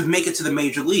goal is to make it to the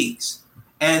major leagues.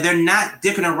 And they're not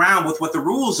dicking around with what the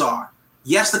rules are.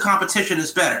 Yes, the competition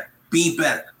is better. Be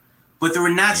better. But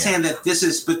they're not saying that this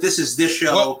is this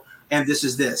show and this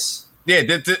is this. Yeah,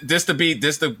 just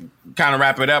to kind of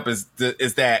wrap it up is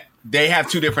that they have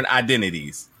two different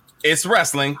identities. It's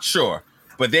wrestling, sure,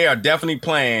 but they are definitely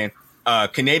playing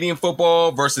Canadian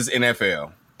football versus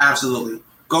NFL. Absolutely.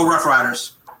 Go Rough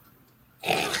Riders.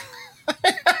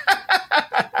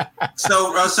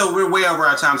 So we're way over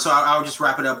our time, so I'll just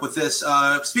wrap it up with this.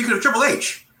 Speaking of Triple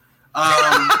H,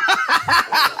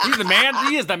 he's the man.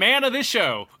 He is the man of this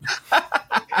show.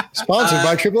 Sponsored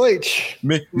by Triple H.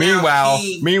 Meanwhile,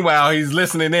 he's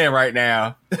listening in right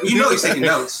now. He's taking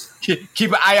notes.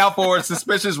 Keep an eye out for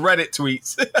suspicious Reddit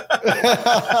tweets.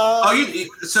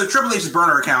 So Triple H's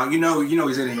burner account. You know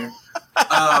he's in here.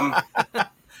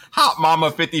 Hot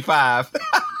Mama 55.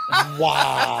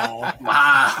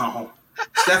 Wow.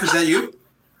 Steph, is that you?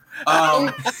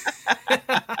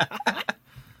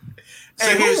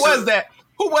 Hey, who was that?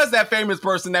 Who was that famous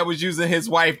person that was using his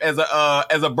wife as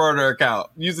a burner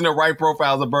account, using the right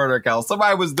profile as a burner account?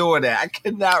 Somebody was doing that. I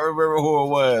could not remember who it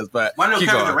was, but I know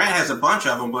Kevin Durant has a bunch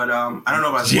of them, but I don't know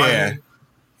about his wife.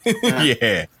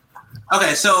 Yeah.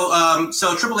 Okay, so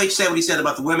Triple H said what he said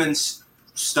about the women's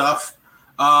stuff,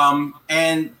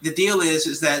 and the deal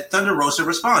is that Thunder Rosa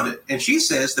responded, and she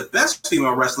says the best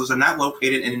female wrestlers are not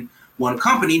located in one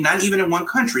company, not even in one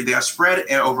country. They are spread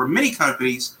over many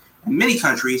companies and many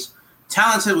countries.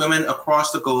 Talented women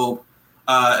across the globe,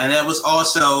 and that was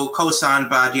also co-signed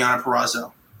by Deonna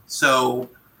Purrazzo. So,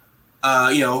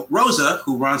 Rosa,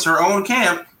 who runs her own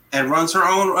camp and runs her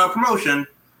own promotion,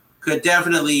 could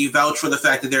definitely vouch for the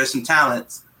fact that there are some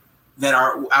talents that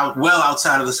are well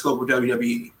outside of the scope of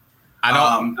WWE.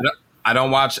 I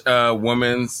don't watch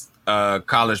women's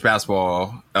college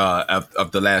basketball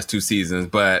of the last 2 seasons,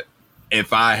 but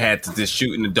if I had to just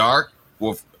shoot in the dark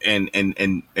with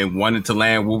and wanted to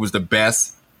land what was the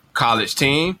best college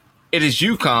team, it is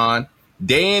UConn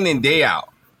day in and day out.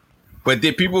 But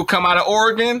did people come out of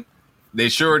Oregon? They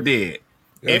sure did.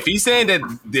 Yep. If he's saying that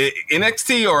the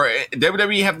NXT or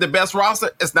WWE have the best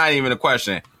roster, it's not even a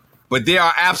question. But there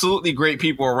are absolutely great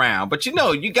people around. But you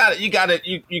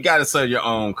gotta sell your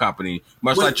own company,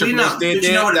 much like Triple H did.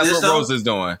 That's what Rosa's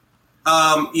doing.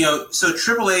 So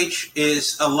Triple H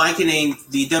is likening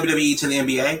the WWE to the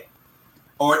NBA.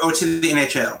 Or to the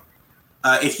NHL.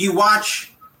 If you watch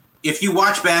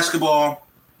basketball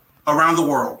around the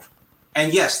world,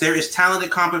 and yes, there is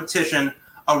talented competition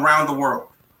around the world,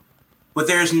 but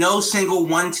there is no single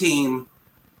one team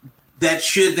that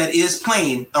is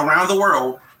playing around the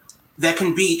world that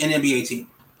can beat an NBA team.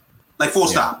 Like full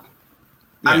stop.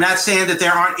 Yeah. I'm not saying that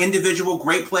there aren't individual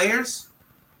great players,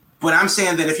 but I'm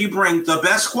saying that if you bring the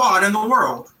best squad in the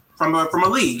world from a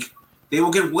league, they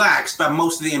will get waxed by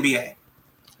most of the NBA.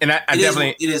 And it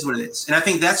is what it is, and I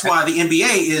think that's why the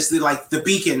NBA is the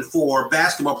beacon for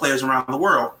basketball players around the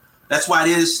world. That's why it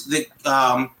is the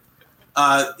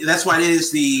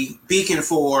beacon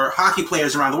for hockey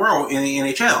players around the world in the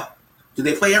NHL. Do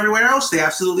they play everywhere else? They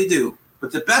absolutely do.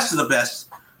 But the best of the best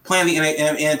play in the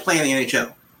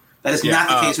NHL. That is not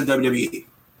the case with WWE.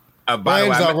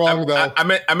 Brian's not wrong though. I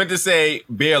meant to say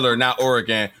Baylor, not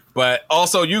Oregon, but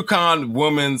also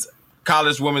UConn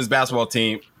college women's basketball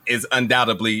team is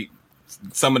undoubtedly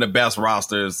some of the best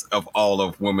rosters of all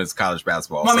of women's college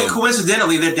basketball. Well, I mean,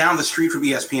 coincidentally, they're down the street from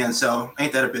ESPN, so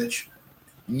ain't that a bitch?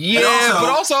 Yeah, but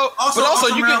also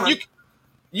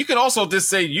you could also just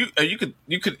say you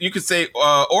could say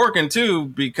Oregon too,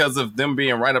 because of them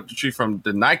being right up the street from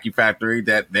the Nike factory,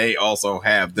 that they also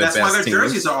have the best team. That's why their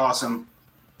jerseys are awesome.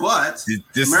 But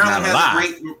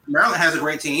Maryland has a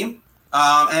great team,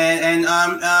 and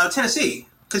Tennessee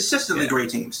consistently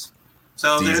great teams.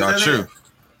 So these are true.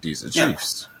 These are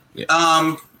Chiefs.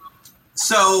 Yeah.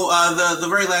 So the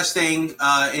very last thing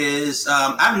is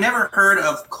I've never heard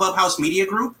of Clubhouse Media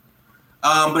Group,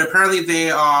 but apparently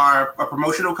they are a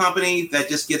promotional company that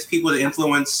just gets people to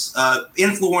influencers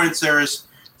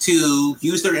to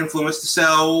use their influence to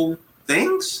sell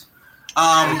things.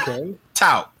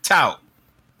 Tout.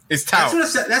 It's tout.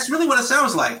 That's really what it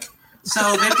sounds like.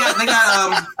 So they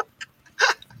got.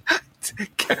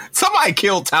 Somebody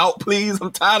kill Tout, please.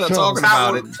 I'm tired of talking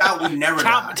about it. Tout will never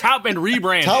die. Tout been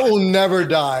rebranded. Tout will never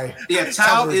die. Yeah,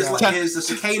 Tout is the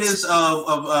cicadas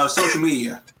of social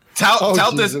media. Tout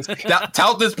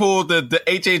just pulled the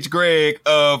H.H. Gregg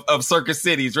of Circus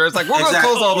Cities, where it's like, we're going to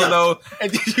close all of those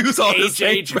and use all this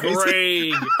H.H.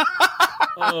 Gregg.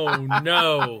 Oh,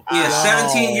 no. Yeah,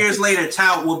 17 years later,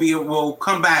 Tout will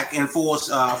come back in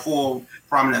full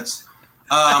prominence.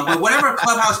 But whatever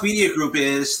Clubhouse Media Group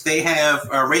is, they have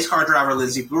race car driver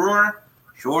Lindsey Brewer,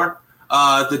 sure.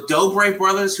 The Dobre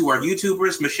brothers, who are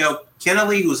YouTubers, Michelle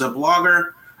Kennelly, who's a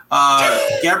blogger,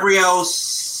 Gabrielle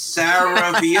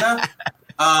Saravia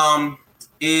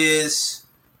is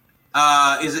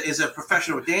a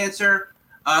professional dancer.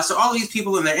 So all these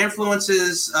people and their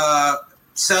influences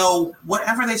sell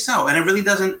whatever they sell, and it really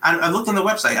doesn't. I looked on the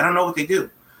website. I don't know what they do,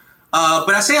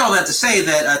 but I say all that to say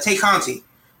that Tay Conti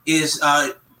is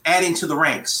adding to the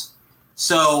ranks.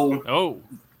 So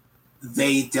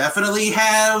they definitely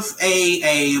have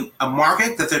a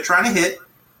market that they're trying to hit.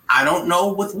 I don't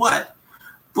know with what,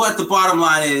 but the bottom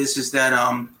line is that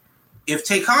if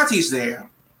Tay Conti's there,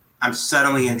 I'm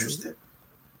suddenly interested.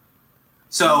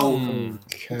 So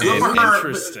good for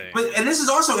her. But and this is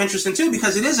also interesting too,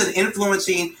 because it is an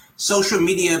influencing social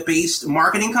media based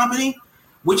marketing company,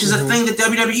 which is a thing that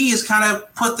WWE has kind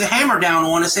of put the hammer down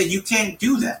on and said you can't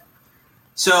do that.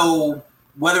 So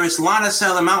whether it's Lana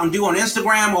selling Mountain Dew on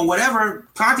Instagram or whatever,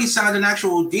 Conti signed an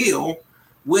actual deal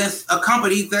with a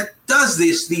company that does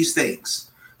these things.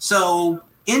 So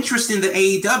interesting that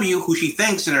AEW, who she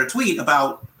thanks in her tweet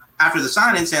about after the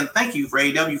signing, saying thank you for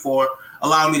AEW for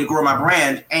allowing me to grow my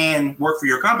brand and work for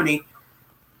your company.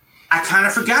 I kind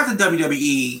of forgot that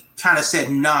WWE kind of said,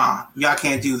 nah, y'all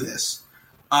can't do this.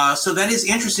 So that is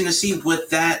interesting to see what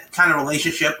that kind of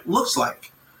relationship looks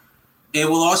like. It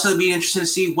will also be interesting to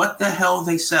see what the hell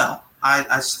they sell.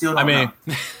 I still don't know.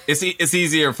 it's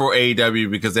easier for AEW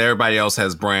because everybody else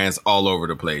has brands all over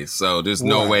the place. So there's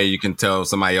no way you can tell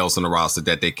somebody else on the roster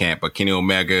that they can't. But Kenny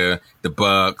Omega, the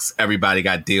Bucks, everybody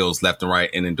got deals left and right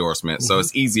and endorsements. So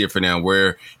it's easier for them,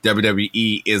 where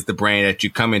WWE is the brand that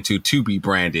you come into to be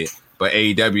branded. But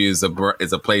AEW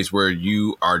is a place where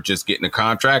you are just getting a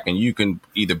contract and you can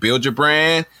either build your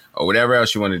brand or whatever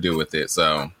else you want to do with it.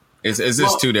 So it's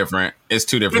just two different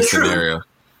scenarios.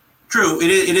 True, it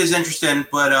is interesting,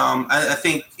 but I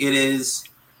think it is.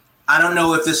 I don't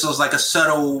know if this was like a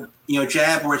subtle,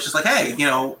 jab where it's just like, hey,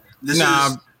 this is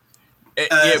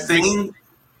a thing,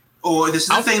 or this is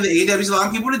a thing that AEW is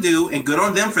allowing people to do, and good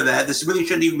on them for that. This really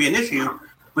shouldn't even be an issue,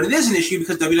 but it is an issue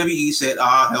because WWE said,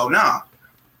 hell no.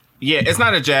 Yeah, it's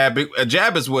not a jab. A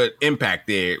jab is what Impact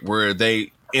did, where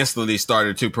they instantly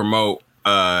started to promote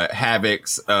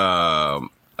Havoc's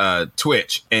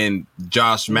Twitch and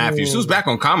Josh Matthews, who's back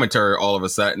on commentary all of a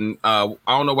sudden. I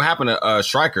don't know what happened to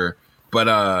Stryker,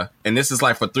 but and this is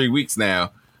like for 3 weeks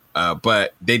now.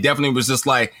 But they definitely was just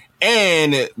like,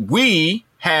 and we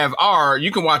have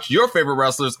you can watch your favorite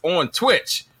wrestlers on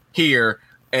Twitch here.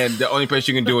 And the only place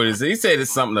you can do it is, he said it's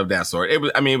something of that sort. It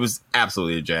was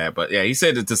absolutely a jab, but yeah, he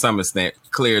said it to some extent,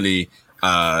 clearly,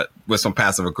 with some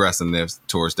passive aggressiveness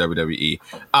towards WWE.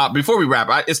 Before we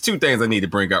wrap, it's two things I need to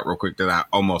bring up real quick that I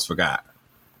almost forgot,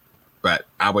 but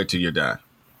I'll wait till you're done.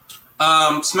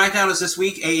 SmackDown is this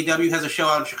week. AEW has a show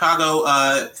out in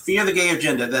Chicago. Fear the Gay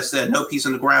Agenda. That's No Peace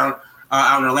on the Ground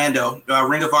out in Orlando.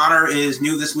 Ring of Honor is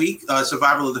new this week.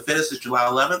 Survival of the Fittest is July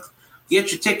 11th.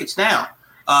 Get your tickets now.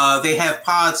 They have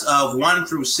pods of 1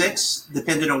 through 6,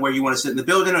 depending on where you want to sit in the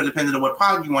building or depending on what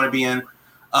pod you want to be in.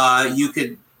 You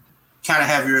could kind of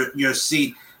have your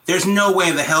seat. There's no way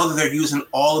in the hell that they're using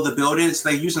all of the buildings.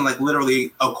 They're using like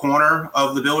literally a corner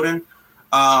of the building.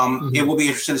 It will be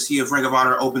interesting to see if Ring of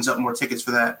Honor opens up more tickets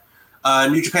for that.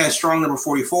 New Japan Strong number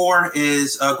 44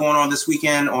 is going on this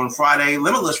weekend on Friday.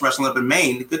 Limitless Wrestling up in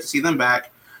Maine. Good to see them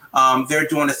back. They're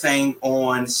doing a thing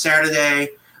on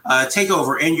Saturday.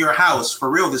 Takeover in your house for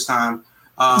real this time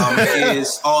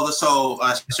is also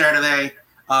Saturday.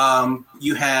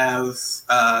 You have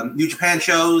New Japan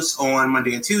shows on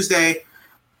Monday and Tuesday.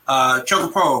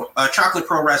 Chocolate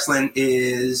Pro Wrestling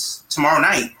is tomorrow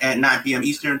night at 9 p.m.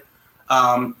 Eastern.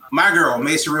 My girl,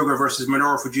 Mei Suruga versus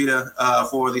Minoru Fujita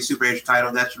for the Super Asia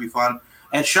title. That should be fun.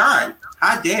 And Shine.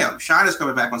 Hot damn. Shine is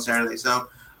coming back on Saturday. So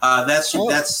that's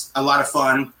a lot of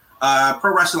fun.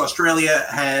 Pro Wrestling Australia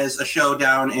has a show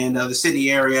down in the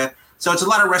Sydney area. So it's a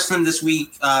lot of wrestling this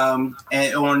week and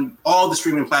on all the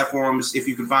streaming platforms if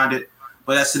you can find it.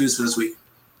 But that's the news for this week.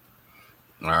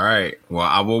 All right. Well,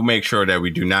 I will make sure that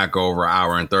we do not go over an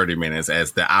hour and 30 minutes,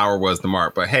 as the hour was the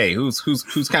mark. But hey, who's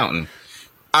counting?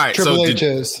 All right. Triple H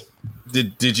is.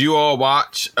 Did you all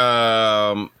watch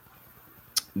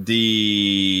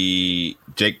the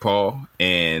Jake Paul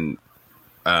and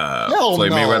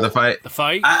Floyd Mayweather fight? The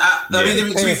fight?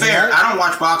 To be fair, I don't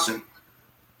watch boxing.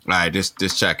 All right,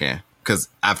 just checking, because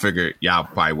I figured y'all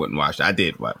probably wouldn't watch it. I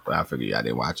did, but I figured y'all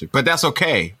didn't watch it. But that's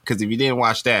okay, because if you didn't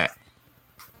watch that,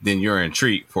 then you're in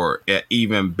treat for an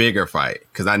even bigger fight,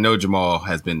 because I know Jamal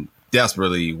has been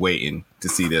desperately waiting to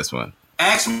see this one.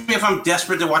 Ask me if I'm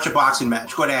desperate to watch a boxing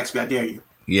match. Go ahead and ask me. I dare you.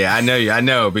 Yeah, I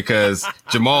know, because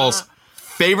Jamal's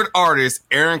favorite artist,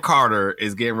 Aaron Carter,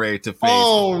 is getting ready to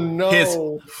face his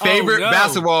favorite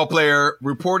basketball player,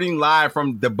 reporting live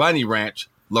from the Bunny Ranch,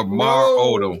 Lamar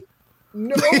Odom.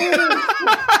 No.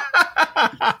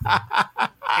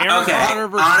 Aaron Carter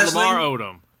versus Lamar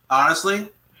Odom. Honestly,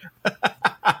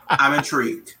 I'm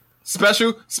intrigued.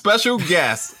 Special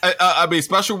guest.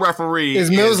 Special referee. Is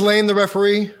Mills Lane the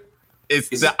referee? It's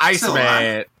the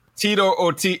Iceman. Tito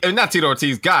Ortiz. Not Tito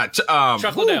Ortiz. God.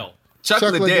 Chuck Liddell. Chuck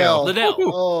Liddell.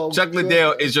 Oh, Chuck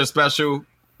Liddell is your special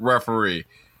referee.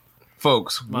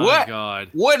 Folks,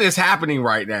 what is happening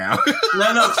right now?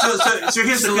 No. So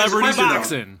here's celebrity the question,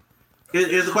 boxing.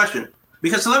 Here's the question.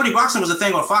 Because celebrity boxing was a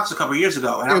thing on Fox a couple years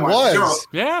ago. And I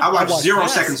watched zero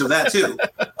seconds of that, too.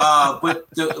 But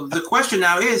the question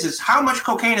now is how much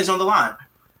cocaine is on the line?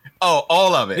 Oh,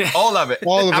 all of it. All of it.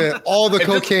 All the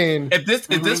cocaine. If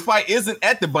this fight isn't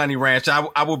at the Bunny Ranch,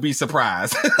 I will be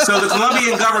surprised. So the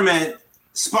Colombian government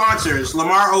sponsors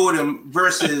Lamar Odom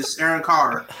versus Aaron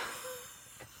Carter.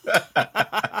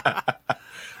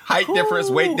 Height difference,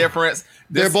 weight difference.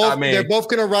 They're both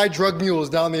going to ride drug mules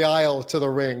down the aisle to the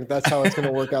ring. That's how it's going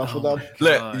to work out for them.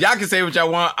 Look, y'all can say what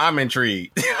y'all want. I'm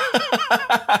intrigued. There's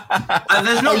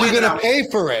no Are you going to pay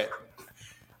for it?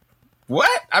 What?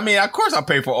 I mean, of course I'll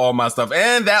pay for all my stuff.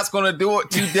 And that's going to do it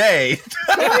today.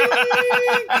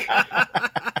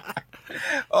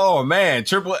 Oh, man.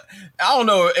 I don't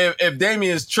know if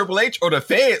Damien's Triple H or the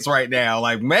Feds right now.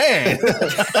 Like, man.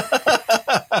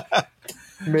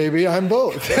 Maybe I'm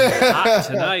both. Not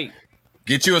tonight.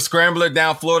 Get you a scrambler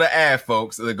down Florida Ave,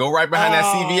 folks. Go right behind that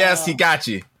CVS. He got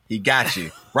you. He got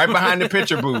you. Right behind the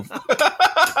picture booth.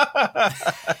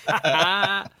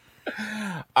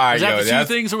 All right, was that the two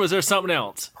things, or was there something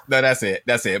else? No, that's it.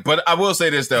 That's it. But I will say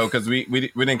this, though, because we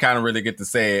didn't kind of really get to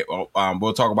say it.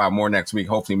 We'll talk about it more next week.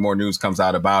 Hopefully more news comes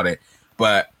out about it.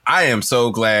 But I am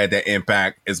so glad that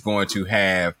Impact is going to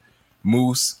have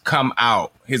Moose come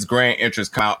out, his grand entrance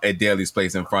come out at Daly's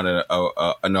Place in front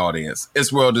of an audience.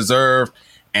 It's well deserved,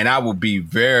 and I will be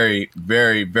very,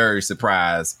 very, very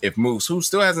surprised if Moose, who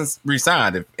still hasn't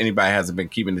resigned, if anybody hasn't been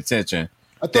keeping attention.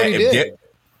 I thought he did.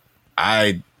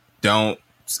 I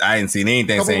hadn't seen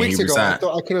anything saying he resigned.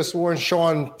 I could have sworn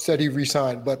Sean said he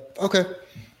resigned, but okay.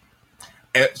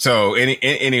 So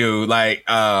anywho, like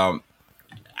I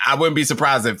wouldn't be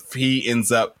surprised if he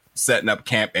ends up setting up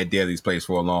camp at Daly's Place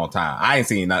for a long time. I ain't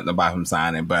seen nothing about him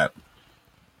signing, but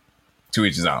to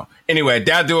each his own. Anyway,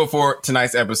 that'll do it for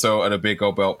tonight's episode of the Big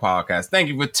Gold Belt Podcast. Thank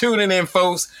you for tuning in,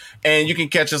 folks. And you can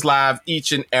catch us live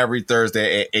each and every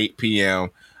Thursday at 8 p.m.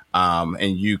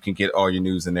 And you can get all your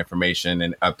news and information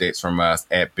and updates from us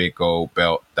at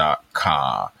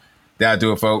biggoldbelt.com. That'll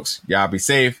do it, folks. Y'all be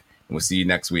safe, and we'll see you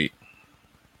next week.